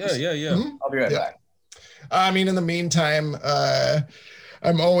restroom? Yeah. Mm-hmm. I'll be right back. In the meantime,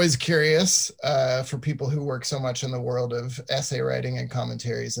 I'm always curious for people who work so much in the world of essay writing and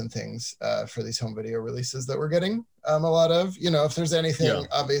commentaries and things for these home video releases that we're getting a lot of. If there's anything,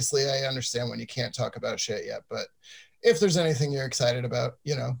 obviously I understand when you can't talk about shit yet, but if there's anything you're excited about,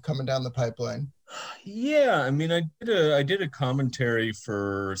 coming down the pipeline. Yeah, I mean, I did a commentary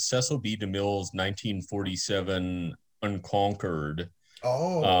for Cecil B. DeMille's 1947 Unconquered.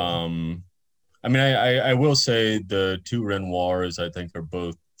 Oh. I mean, I will say the two Renoirs I think are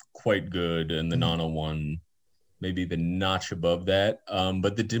both quite good, and the Nana one maybe the notch above that.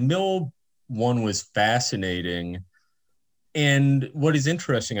 But the DeMille one was fascinating. And what is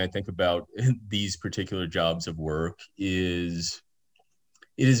interesting, I think, about these particular jobs of work is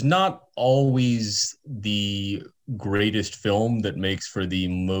it is not always the greatest film that makes for the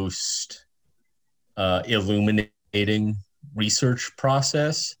most illuminating research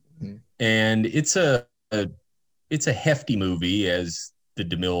process. Mm-hmm. And it's a hefty movie, as the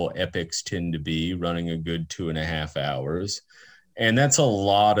DeMille epics tend to be, running a good 2.5 hours. And that's a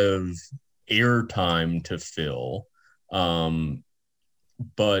lot of airtime to fill.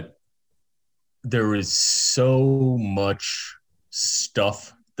 But there is so much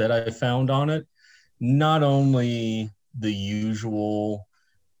stuff that I found on it. Not only the usual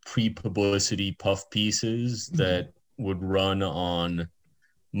pre-publicity puff pieces that would run on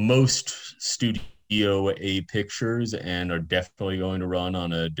most Studio A pictures and are definitely going to run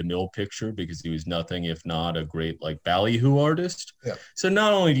on a DeMille picture, because he was nothing if not a great ballyhoo artist. Yeah. So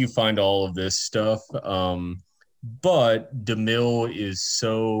not only do you find all of this stuff, but DeMille is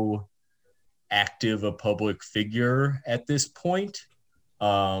so active a public figure at this point.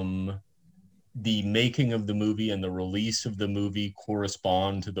 The making of the movie and the release of the movie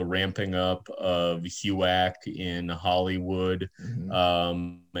correspond to the ramping up of HUAC in Hollywood,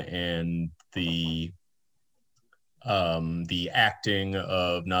 and the acting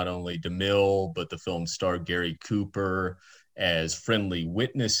of not only DeMille but the film star Gary Cooper as friendly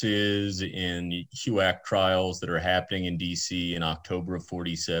witnesses in HUAC trials that are happening in DC in October of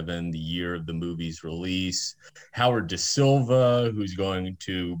 1947, the year of the movie's release. Howard Da Silva, who's going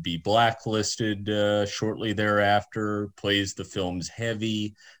to be blacklisted shortly thereafter, plays the film's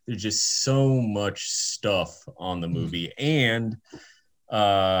heavy. There's just so much stuff on the movie. And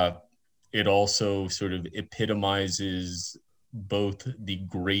it also sort of epitomizes both the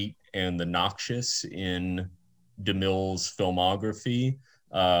great and the noxious in DeMille's filmography.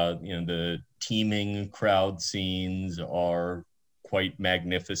 The teeming crowd scenes are quite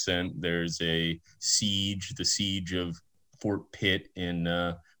magnificent. There's the siege of Fort Pitt in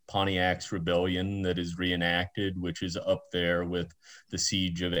Pontiac's Rebellion that is reenacted, which is up there with the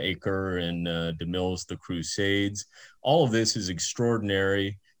siege of Acre and DeMille's The Crusades. All of this is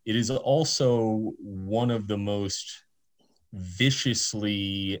extraordinary. It is also one of the most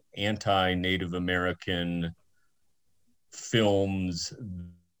viciously anti-Native American films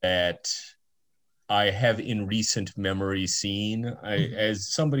that I have in recent memory seen.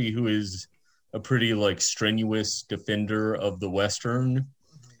 As somebody who is a pretty strenuous defender of the Western,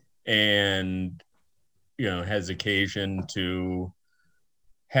 and has occasion to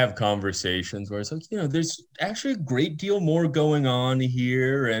have conversations where it's there's actually a great deal more going on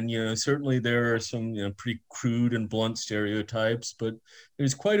here, and certainly there are some pretty crude and blunt stereotypes, but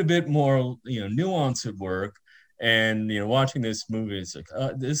there's quite a bit more nuance at work. And watching this movie, it's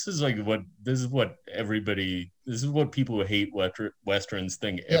this is what people who hate Westerns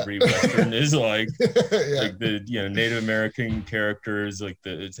think every Western is like. Like the Native American characters, like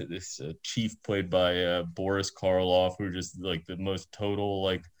this chief played by Boris Karloff, who are just the most total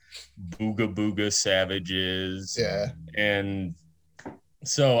booga booga savages. Yeah. And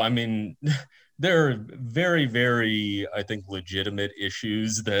so I mean, there are very, very, I think, legitimate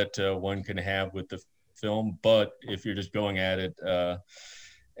issues that one can have with the film, but if you're just going at it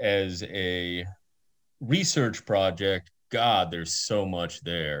as a research project, God, there's so much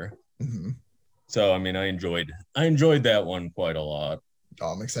there. So I mean, I enjoyed that one quite a lot. Oh,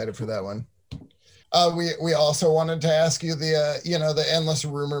 I'm excited for that one. We also wanted to ask you the endless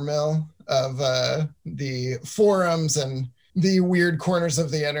rumor mill of the forums and the weird corners of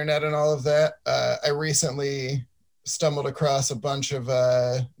the internet and all of that. I recently stumbled across a bunch of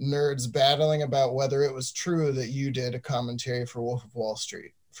nerds battling about whether it was true that you did a commentary for Wolf of Wall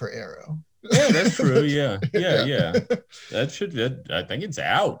Street for Arrow. Yeah, that's true. Yeah. I think it's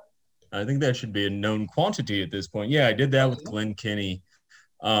out. I think that should be a known quantity at this point. Yeah, I did that with Glenn Kinney.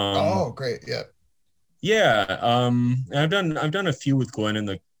 Great. Yeah. Yeah. I've done a few with Glenn in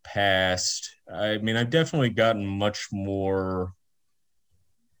the past. I mean, I've definitely gotten much more,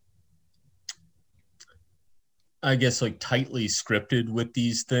 I guess, tightly scripted with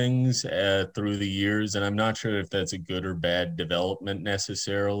these things through the years. And I'm not sure if that's a good or bad development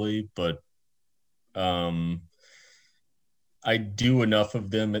necessarily, but I do enough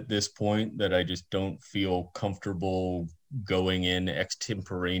of them at this point that I just don't feel comfortable going in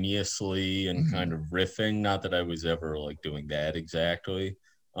extemporaneously and kind of riffing. Not that I was ever like doing that exactly.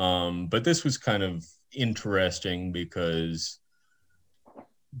 But this was kind of interesting because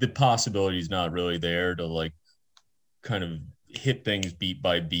the possibility is not really there to like kind of hit things beat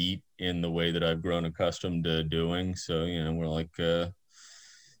by beat in the way that I've grown accustomed to doing. So, we're like,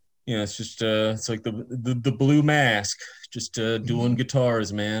 it's just, it's like the Blue Mask, just dueling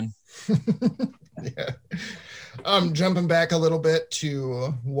guitars, man. Yeah. Jumping back a little bit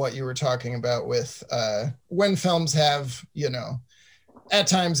to what you were talking about with when films have, at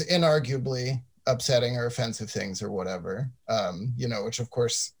times inarguably upsetting or offensive things or whatever, which of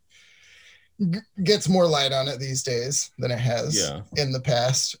course gets more light on it these days than it has in the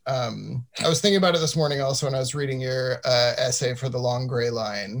past. I was thinking about it this morning also when I was reading your essay for The Long Gray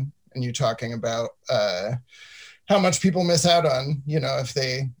Line, and you talking about how much people miss out on, if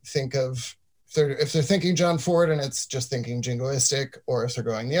they think of, if they're thinking John Ford and it's just thinking jingoistic, or if they're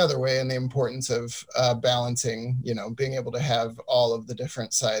going the other way, and the importance of balancing, being able to have all of the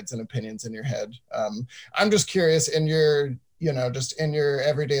different sides and opinions in your head. I'm just curious, in your, just in your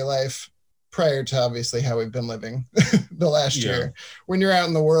everyday life, prior to obviously how we've been living the last year, when you're out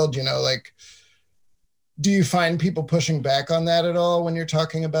in the world, do you find people pushing back on that at all when you're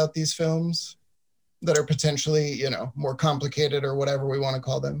talking about these films that are potentially, more complicated or whatever we want to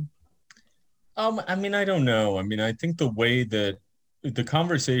call them? I don't know. I think the way that the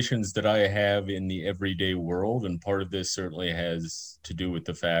conversations that I have in the everyday world, and part of this certainly has to do with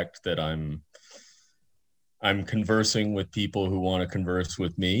the fact that I'm conversing with people who want to converse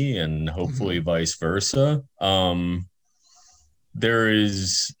with me, and hopefully vice versa. There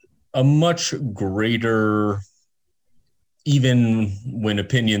is a much greater, even when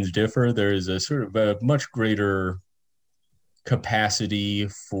opinions differ, there is a sort of a much greater capacity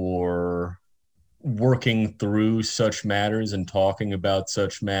for working through such matters and talking about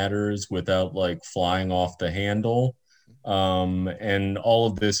such matters without like flying off the handle. And all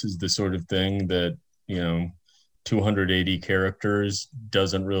of this is the sort of thing that, 280 characters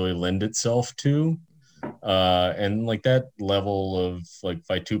doesn't really lend itself to. And like that level of like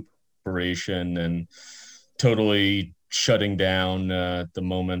vituperation and totally shutting down the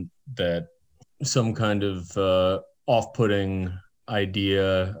moment that some kind of off-putting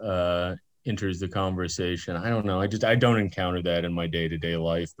idea enters the conversation. I don't know. I don't encounter that in my day-to-day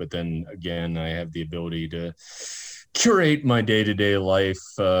life. But then again, I have the ability to curate my day-to-day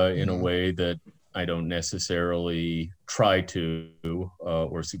life in a way that I don't necessarily try to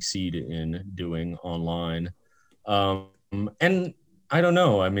or succeed in doing online. And I don't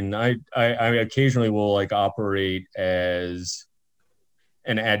know. I occasionally will like operate as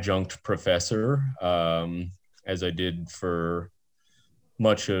an adjunct professor, as I did for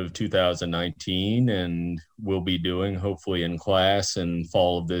much of 2019, and will be doing hopefully in class in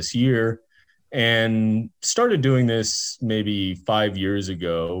fall of this year. And started doing this maybe 5 years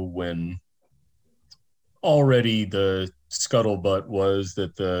ago, when already the scuttlebutt was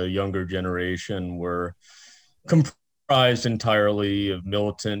that the younger generation were comprised entirely of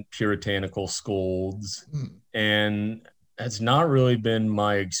militant puritanical scolds. And that's not really been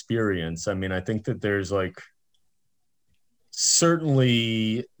my experience. I think that there's like,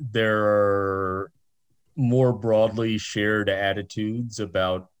 certainly there are more broadly shared attitudes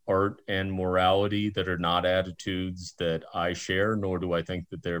about art and morality that are not attitudes that I share, nor do I think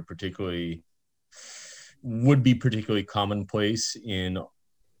that they're would be particularly commonplace in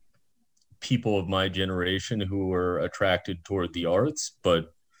people of my generation who are attracted toward the arts.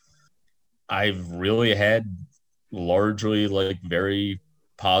 But I've really had largely like very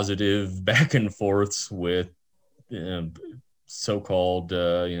positive back and forths with so-called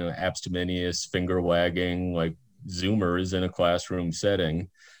abstemious finger wagging like Zoomers in a classroom setting.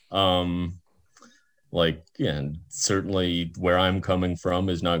 And certainly where I'm coming from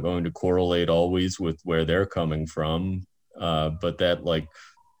is not going to correlate always with where they're coming from. But that like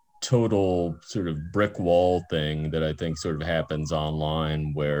total sort of brick wall thing that I think sort of happens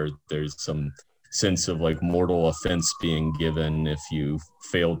online, where there's some sense of like mortal offense being given if you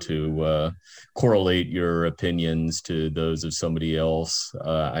fail to correlate your opinions to those of somebody else.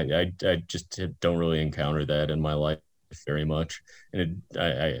 I just don't really encounter that in my life very much, and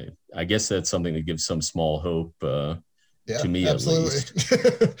I guess that's something that gives some small hope to me, absolutely.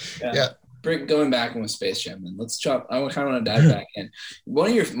 At least. Yeah. Brick, going back on with Space Jam, and let's chop. I kind of want to dive back in.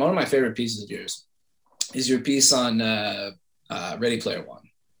 One of my favorite pieces of yours is your piece on Ready Player One,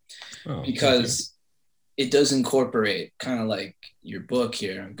 because it does incorporate, kind of like your book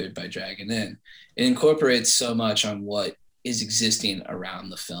here on Goodbye Dragon Inn. It incorporates so much on what is existing around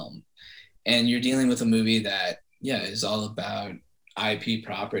the film. And you're dealing with a movie that, is all about IP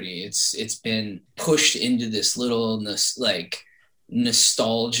property. It's been pushed into this little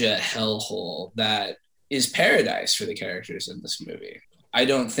nostalgia hellhole that is paradise for the characters in this movie. I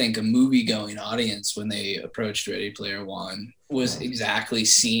don't think a movie-going audience, when they approached Ready Player One, was exactly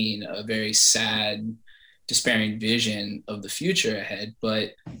seeing a very sad, despairing vision of the future ahead.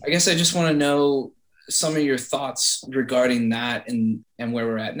 But I guess I just want to know some of your thoughts regarding that and where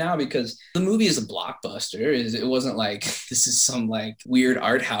we're at now, because the movie is a blockbuster. It wasn't like this is some like weird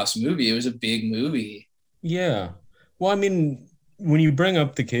art house movie. It was a big movie. Yeah. Well, I mean, when you bring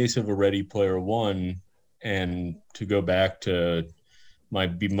up the case of a Ready Player One, and to go back to my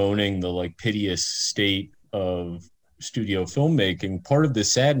bemoaning the like piteous state of studio filmmaking, part of the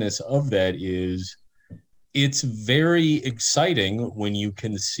sadness of that is it's very exciting when you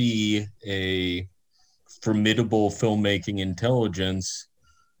can see a formidable filmmaking intelligence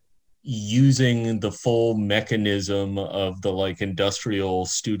using the full mechanism of the like industrial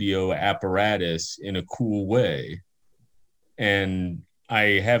studio apparatus in a cool way. And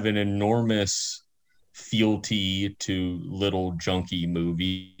I have an enormous fealty to little junky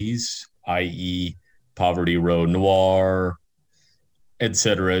movies, i.e. Poverty Row Noir, et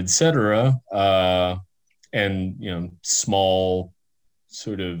cetera, and, you know, small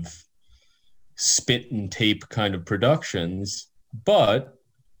sort of spit and tape kind of productions. But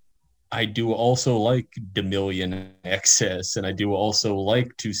I do also like DeMillion Excess, and I do also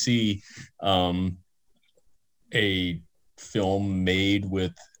like to see a film made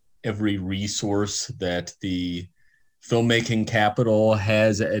with every resource that the filmmaking capital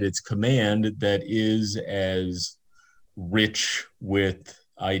has at its command that is as rich with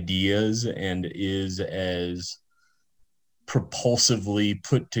ideas and is as propulsively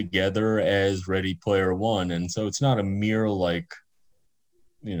put together as Ready Player One. And so it's not a mere like,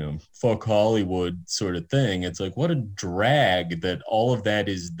 you know, fuck Hollywood sort of thing. It's like, what a drag that all of that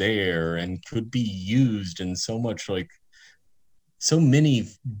is there and could be used in so much like so many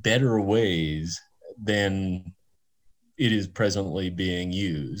better ways than it is presently being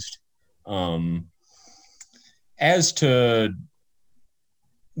used. As to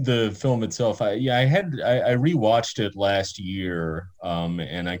the film itself, I rewatched it last year,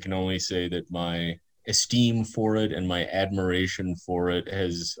 and I can only say that my esteem for it and my admiration for it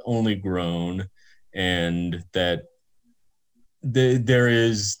has only grown, and that there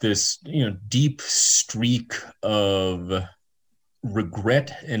is this, you know, deep streak of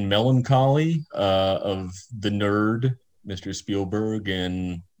regret and melancholy of the nerd, Mr. Spielberg,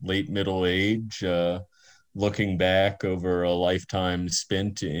 in late middle age, looking back over a lifetime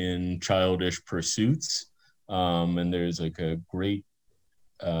spent in childish pursuits. And there's like a great,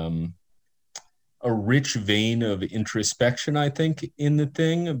 a rich vein of introspection, I think, in the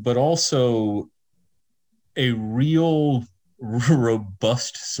thing, but also a real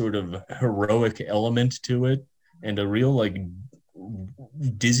robust sort of heroic element to it, and a real like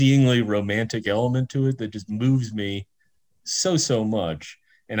dizzyingly romantic element to it that just moves me so much.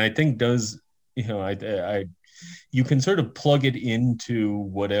 And I think does, you know, I you can sort of plug it into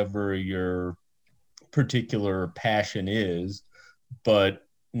whatever your particular passion is, but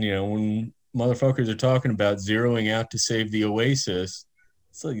you know, when motherfuckers are talking about zeroing out to save the Oasis,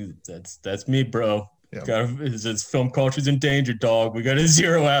 it's like that's me, bro. Yeah. It's film culture's in danger, dog. We got to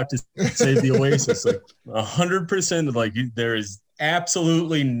zero out to save the Oasis. Like 100%. Like there is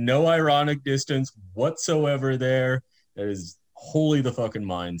absolutely no ironic distance whatsoever there. That is wholly the fucking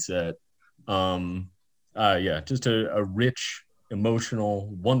mindset. Just a rich, emotional,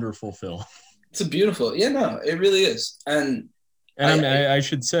 wonderful film. It's a beautiful, it really is. And I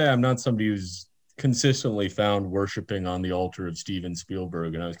should say I'm not somebody who's consistently found worshiping on the altar of Steven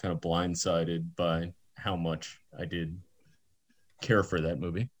Spielberg, and I was kind of blindsided by how much I did care for that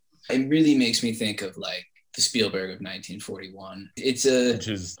movie. It really makes me think of like the Spielberg of 1941. Which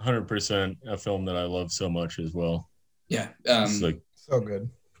is 100% a film that I love so much as well. Yeah. It's like so good.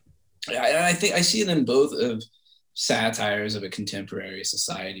 I think I see them both of satires of a contemporary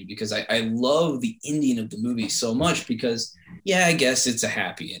society, because I love the ending of the movie so much, because I guess it's a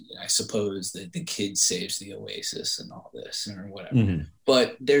happy ending. I suppose that the kid saves the Oasis and all this or whatever. Mm-hmm.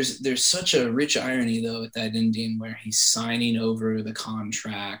 But there's such a rich irony though at that ending where he's signing over the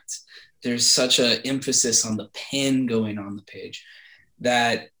contract. There's such a emphasis on the pen going on the page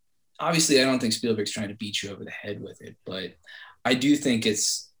that obviously I don't think Spielberg's trying to beat you over the head with it, but I do think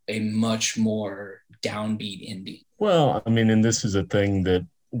it's a much more downbeat ending. Well, I mean, and this is a thing that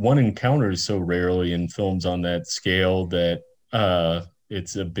one encounters so rarely in films on that scale that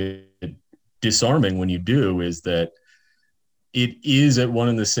it's a bit disarming when you do, is that it is at one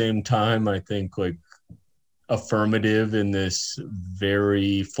and the same time, I think, like affirmative in this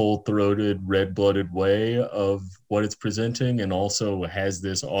very full-throated, red-blooded way of what it's presenting, and also has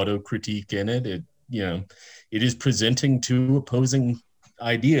this auto-critique in it. It is presenting two opposing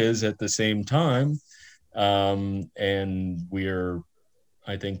ideas at the same time, and we're,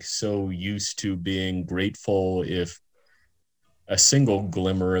 I think, so used to being grateful if a single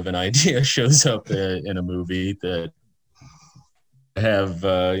glimmer of an idea shows up in a movie that have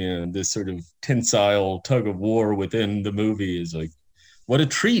this sort of tensile tug of war within the movie is like, what a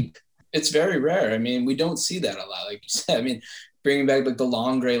treat. It's very rare. I mean, we don't see that a lot, like you said. I mean, bringing back like The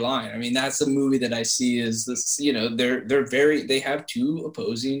Long Gray Line, I mean, that's a movie that I see as this, they have two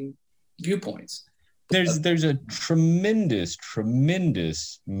opposing viewpoints. There's a tremendous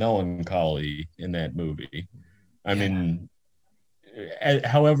melancholy in that movie. I mean,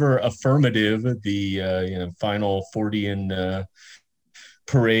 however affirmative the final Fordian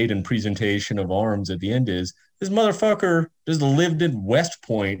parade and presentation of arms at the end is, this motherfucker just lived in West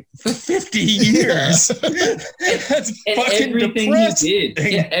Point for 50 years. That's and fucking everything depressing. he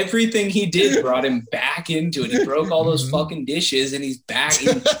did. Yeah, everything he did brought him back into it. He broke all those fucking dishes and he's back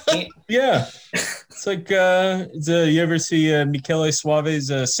in. Yeah. It's like, you ever see Michele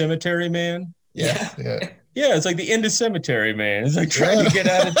Suave's Cemetery Man? Yeah. Yeah, it's like the end of Cemetery Man. It's like trying to get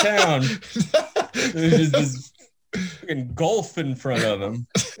out of town. There's just this fucking gulf in front of him.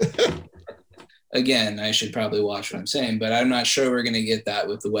 Again, I should probably watch what I'm saying, but I'm not sure we're going to get that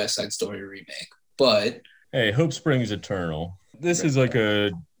with the West Side Story remake. But hey, hope springs eternal. This is like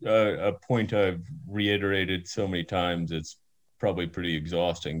a point I've reiterated so many times. It's probably pretty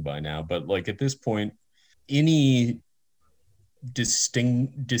exhausting by now. But like at this point, any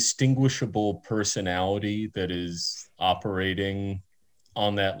distinguishable personality that is operating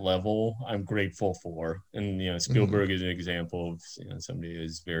on that level, I'm grateful for. And Spielberg is an example of somebody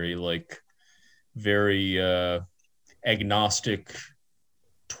who's very agnostic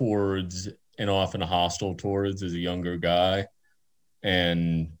towards and often hostile towards as a younger guy,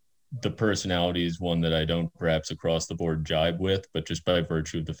 and the personality is one that I don't perhaps across the board jibe with, but just by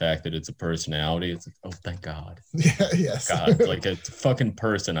virtue of the fact that it's a personality, it's like, oh, thank God. Yeah, yes. God, like it's a fucking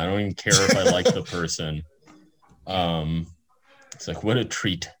person. I don't even care if I like the person. It's like, what a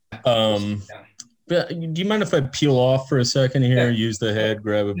treat. But do you mind if I peel off for a second here? Yeah. Use the head,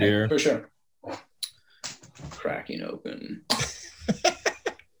 grab a beer? For sure. Cracking open.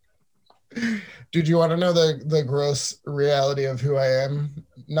 Dude, you want to know the gross reality of who I am?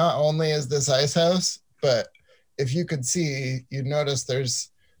 Not only is this ice house, but if you could see, you'd notice there's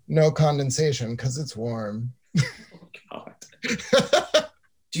no condensation because it's warm. Oh, God.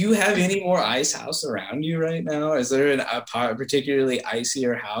 Do you have any more ice house around you right now? Is there a particularly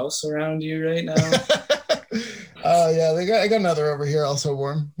icier house around you right now? Oh, yeah. I got another over here, also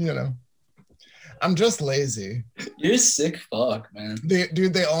warm. I'm just lazy. You're a sick fuck, man.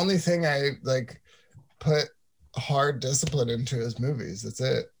 Dude, the only thing I put hard discipline into is movies. That's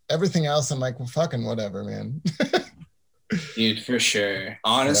it. Everything else, I'm like, well, fucking whatever, man. Dude, for sure.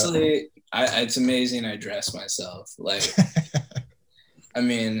 Honestly, it's amazing I dress myself. Like, I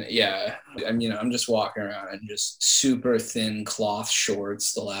mean, yeah. I'm just walking around in just super thin cloth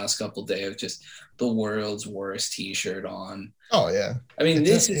shorts the last couple of days of just the world's worst t-shirt on. Oh, yeah. I mean,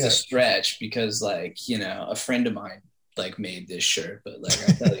 this is a stretch because, like, a friend of mine, made this shirt. But, like,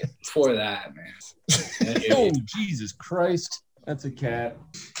 I tell you, before that, man. Oh, Jesus Christ. That's a cat.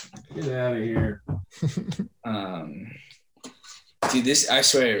 Get out of here. Dude, this, I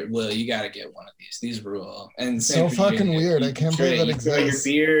swear, Will, you got to get one of these. These rule. And so fucking weird. I can't believe that exists.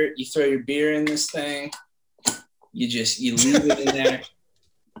 You throw your beer in this thing. You leave it in there.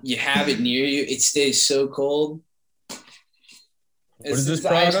 You have it near you. It stays so cold. What is this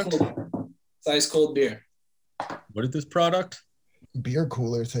product? It's ice cold beer. What is this product? Beer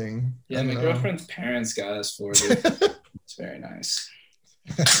cooler thing. Yeah, my girlfriend's parents got us for it. It's very nice.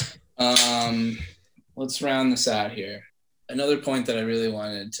 Let's round this out here. Another point that I really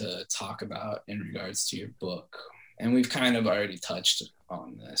wanted to talk about in regards to your book, and we've kind of already touched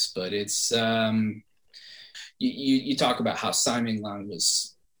on this, but it's you talk about how Simon Lang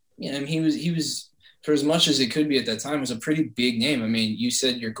was, he was for as much as it could be at that time, was a pretty big name. I mean, you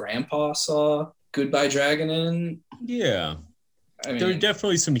said your grandpa saw Goodbye Dragonin. Yeah. I mean, there was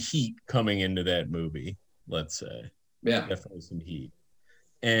definitely some heat coming into that movie, let's say. Yeah. Definitely some heat.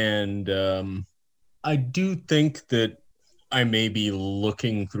 And I do think that I may be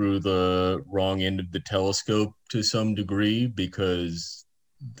looking through the wrong end of the telescope to some degree, because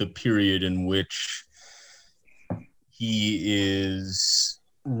the period in which he is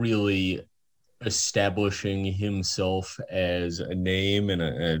really establishing himself as a name,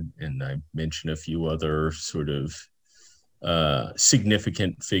 and I mentioned a few other sort of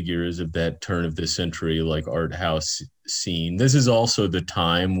significant figures of that turn of the century, like art house scene. This is also the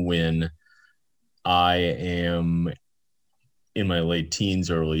time when I am in my late teens,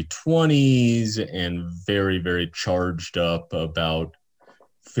 early 20s, and very, very charged up about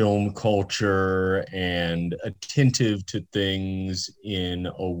film culture and attentive to things in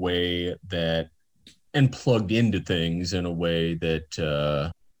a way that, and plugged into things in a way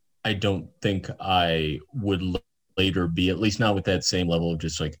that I don't think I would later be, at least not with that same level of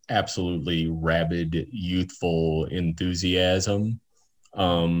just like absolutely rabid, youthful enthusiasm.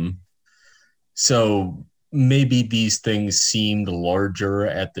 So maybe these things seemed larger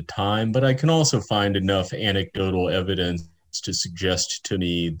at the time, but I can also find enough anecdotal evidence to suggest to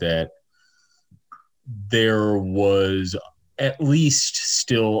me that there was at least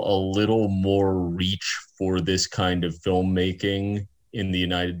still a little more reach for this kind of filmmaking in the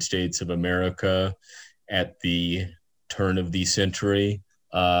United States of America at the turn of the century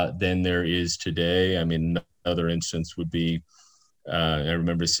than there is today. I mean, another instance would be, I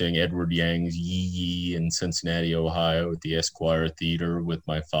remember seeing Edward Yang's Yi Yi in Cincinnati, Ohio, at the Esquire Theater with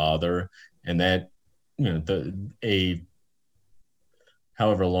my father, and that, a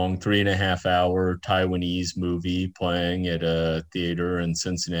however long 3.5-hour Taiwanese movie playing at a theater in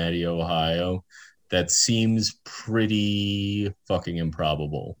Cincinnati, Ohio, that seems pretty fucking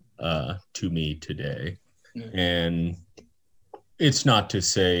improbable to me today. Mm-hmm. And it's not to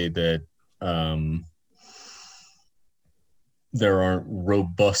say that there aren't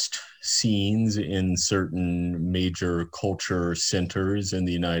robust scenes in certain major culture centers in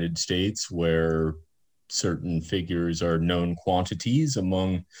the United States where certain figures are known quantities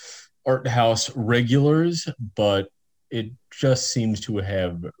among art house regulars, but it just seems to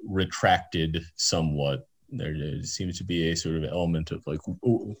have retracted somewhat. There seems to be a sort of element of like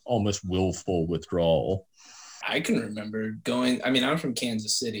almost willful withdrawal. I can remember going, I'm from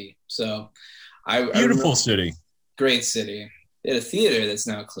Kansas City, so Beautiful city. Great city. They had a theater that's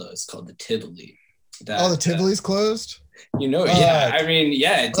now closed called the Tivoli. The Tivoli's closed? Yeah.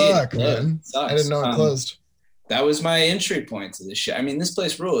 It did. Man. I didn't know it closed. That was my entry point to this shit. This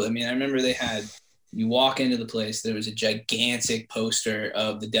place ruled. I remember you walk into the place, there was a gigantic poster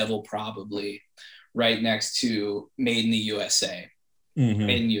of The Devil Probably right next to Made in the USA. Mm-hmm.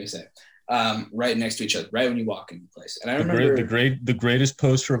 Made in the USA. Right next to each other, right when you walk into the place. And I remember the greatest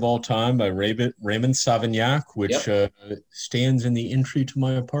poster of all time by Raymond Savignac, which stands in the entry to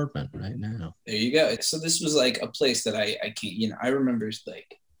my apartment right now. There you go. So this was like a place that I can't, I remember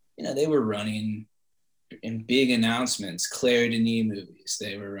they were running in big announcements, Claire Denis movies.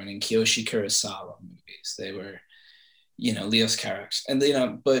 They were running Kiyoshi Kurosawa movies. They were, Leos Carax. And,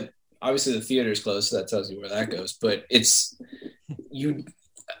 but obviously the theater's closed, so that tells you where that goes. But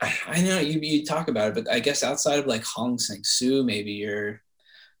I know you talk about it, but I guess outside of like Hong Sang-soo, maybe you're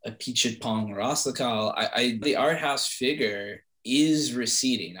a Pichitpong or Asakal, the art house figure is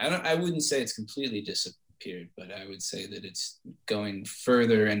receding. I wouldn't say it's completely disappeared, but I would say that it's going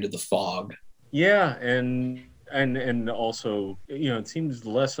further into the fog. Yeah, and also, it seems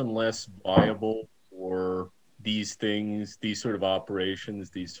less and less viable for these things, these sort of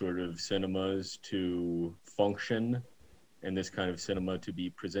operations, these sort of cinemas to function, and this kind of cinema to be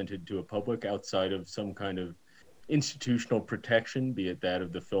presented to a public outside of some kind of institutional protection, be it that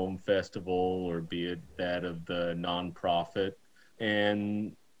of the film festival or be it that of the nonprofit.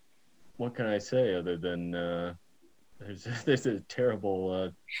 And what can I say other than there's a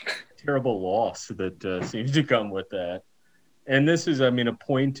terrible loss that seems to come with that. And this is, a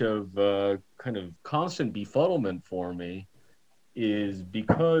point of kind of constant befuddlement for me, is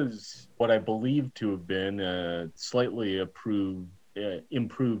because what I believe to have been a slightly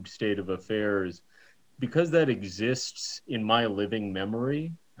improved state of affairs, because that exists in my living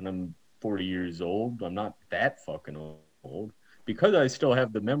memory, and I'm 40 years old, I'm not that fucking old, because I still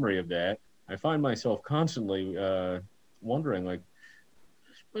have the memory of that, I find myself constantly wondering, like,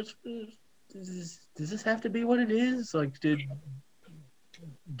 does this have to be what it is? Like, do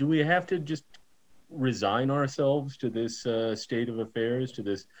we have to just resign ourselves to this state of affairs, to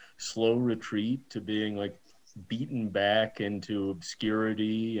this slow retreat, to being like beaten back into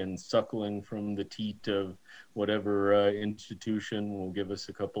obscurity and suckling from the teat of whatever institution will give us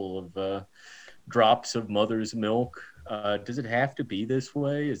a couple of drops of mother's milk? Does it have to be this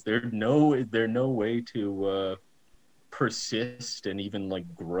way? Is there no way to persist and even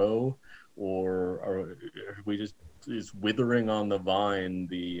like grow, or are we just is withering on the vine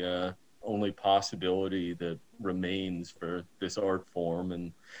only possibility that remains for this art form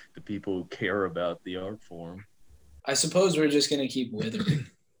and the people who care about the art form. I suppose we're just going to keep withering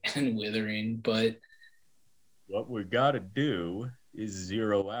and withering, but what we got to do is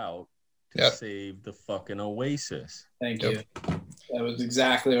zero out to save the fucking oasis. Thank you. That was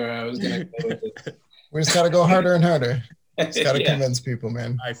exactly where I was going to go with it. We just got to go harder and harder. Just got to convince people,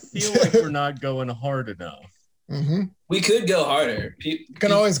 man. I feel like we're not going hard enough. Mm-hmm. We could go harder.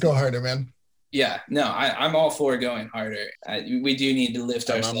 Can always go harder, man. Yeah, no, I'm all for going harder. We do need to lift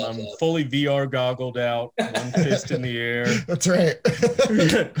ourselves I'm up. fully VR goggled out, one fist in the air. That's right.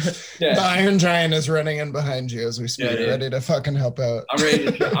 The Iron Giant is running in behind you as we speak, ready to fucking help out.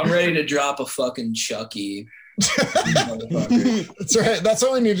 I'm ready to drop a fucking Chucky. That's right. That's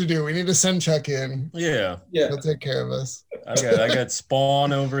what we need to do. We need to send Chuck in. Yeah. He'll take care of us. I got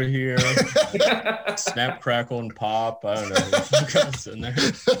Spawn over here. Snap, Crackle, and Pop. I don't know who's in there.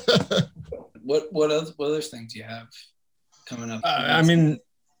 What other things do you have coming up? I mean,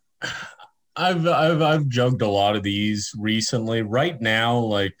 I've jugged a lot of these recently. Right now,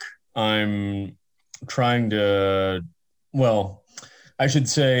 like I'm trying to, well, I should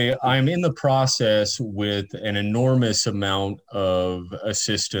say I'm in the process with an enormous amount of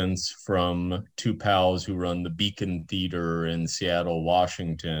assistance from two pals who run the Beacon Theater in Seattle,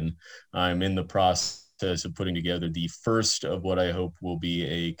 Washington. I'm in the process of putting together the first of what I hope will be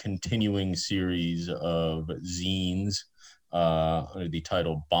a continuing series of zines under the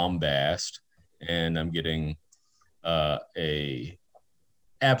title Bombast. And I'm getting a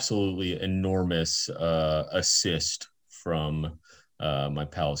absolutely enormous assist from my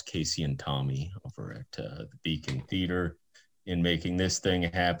pals Casey and Tommy over at the Beacon Theater in making this thing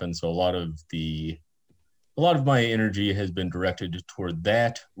happen. So a lot of my energy has been directed toward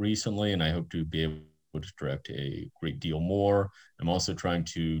that recently, and I hope to be able to direct a great deal more. I'm also trying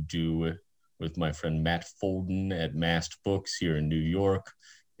to do with my friend Matt Folden at Mast Books here in New York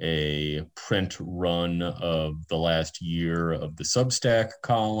a print run of the last year of the Substack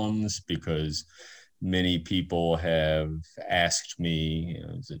columns, because many people have asked me,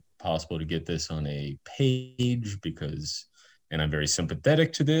 is it possible to get this on a page? And I'm very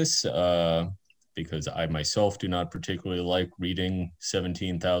sympathetic to this, because I myself do not particularly like reading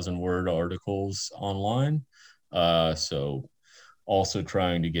 17,000 word articles online. So also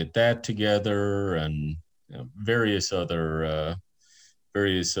trying to get that together, and various other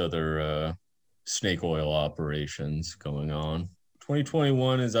snake oil operations going on.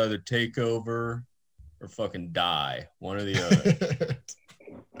 2021 is either take over or fucking die, one or the other.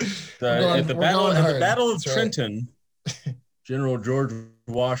 At the Battle of Trenton, General George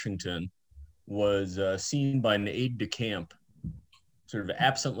Washington was seen by an aide-de-camp sort of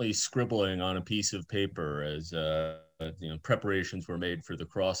absently scribbling on a piece of paper as preparations were made for the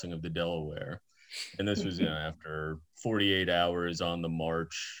crossing of the Delaware. And this was after 48 hours on the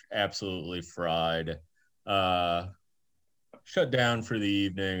march, absolutely fried, shut down for the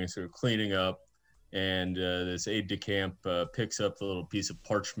evening, sort of cleaning up. And this aide-de-camp picks up the little piece of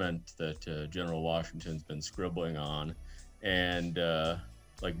parchment that General Washington's been scribbling on, and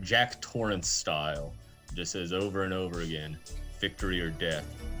like Jack Torrance style, just says over and over again, victory or death,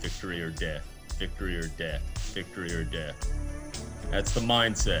 victory or death, victory or death, victory or death. That's the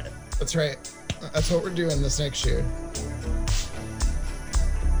mindset. That's right. That's what we're doing this next year. In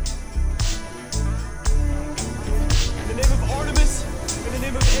the name of Artemis, in the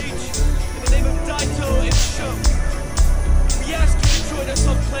name of H, in the name of Daito and Sho, we ask you to join us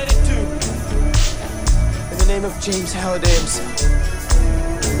on Planet Doom. In the name of James Halliday himself,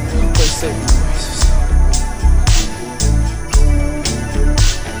 please save my voice.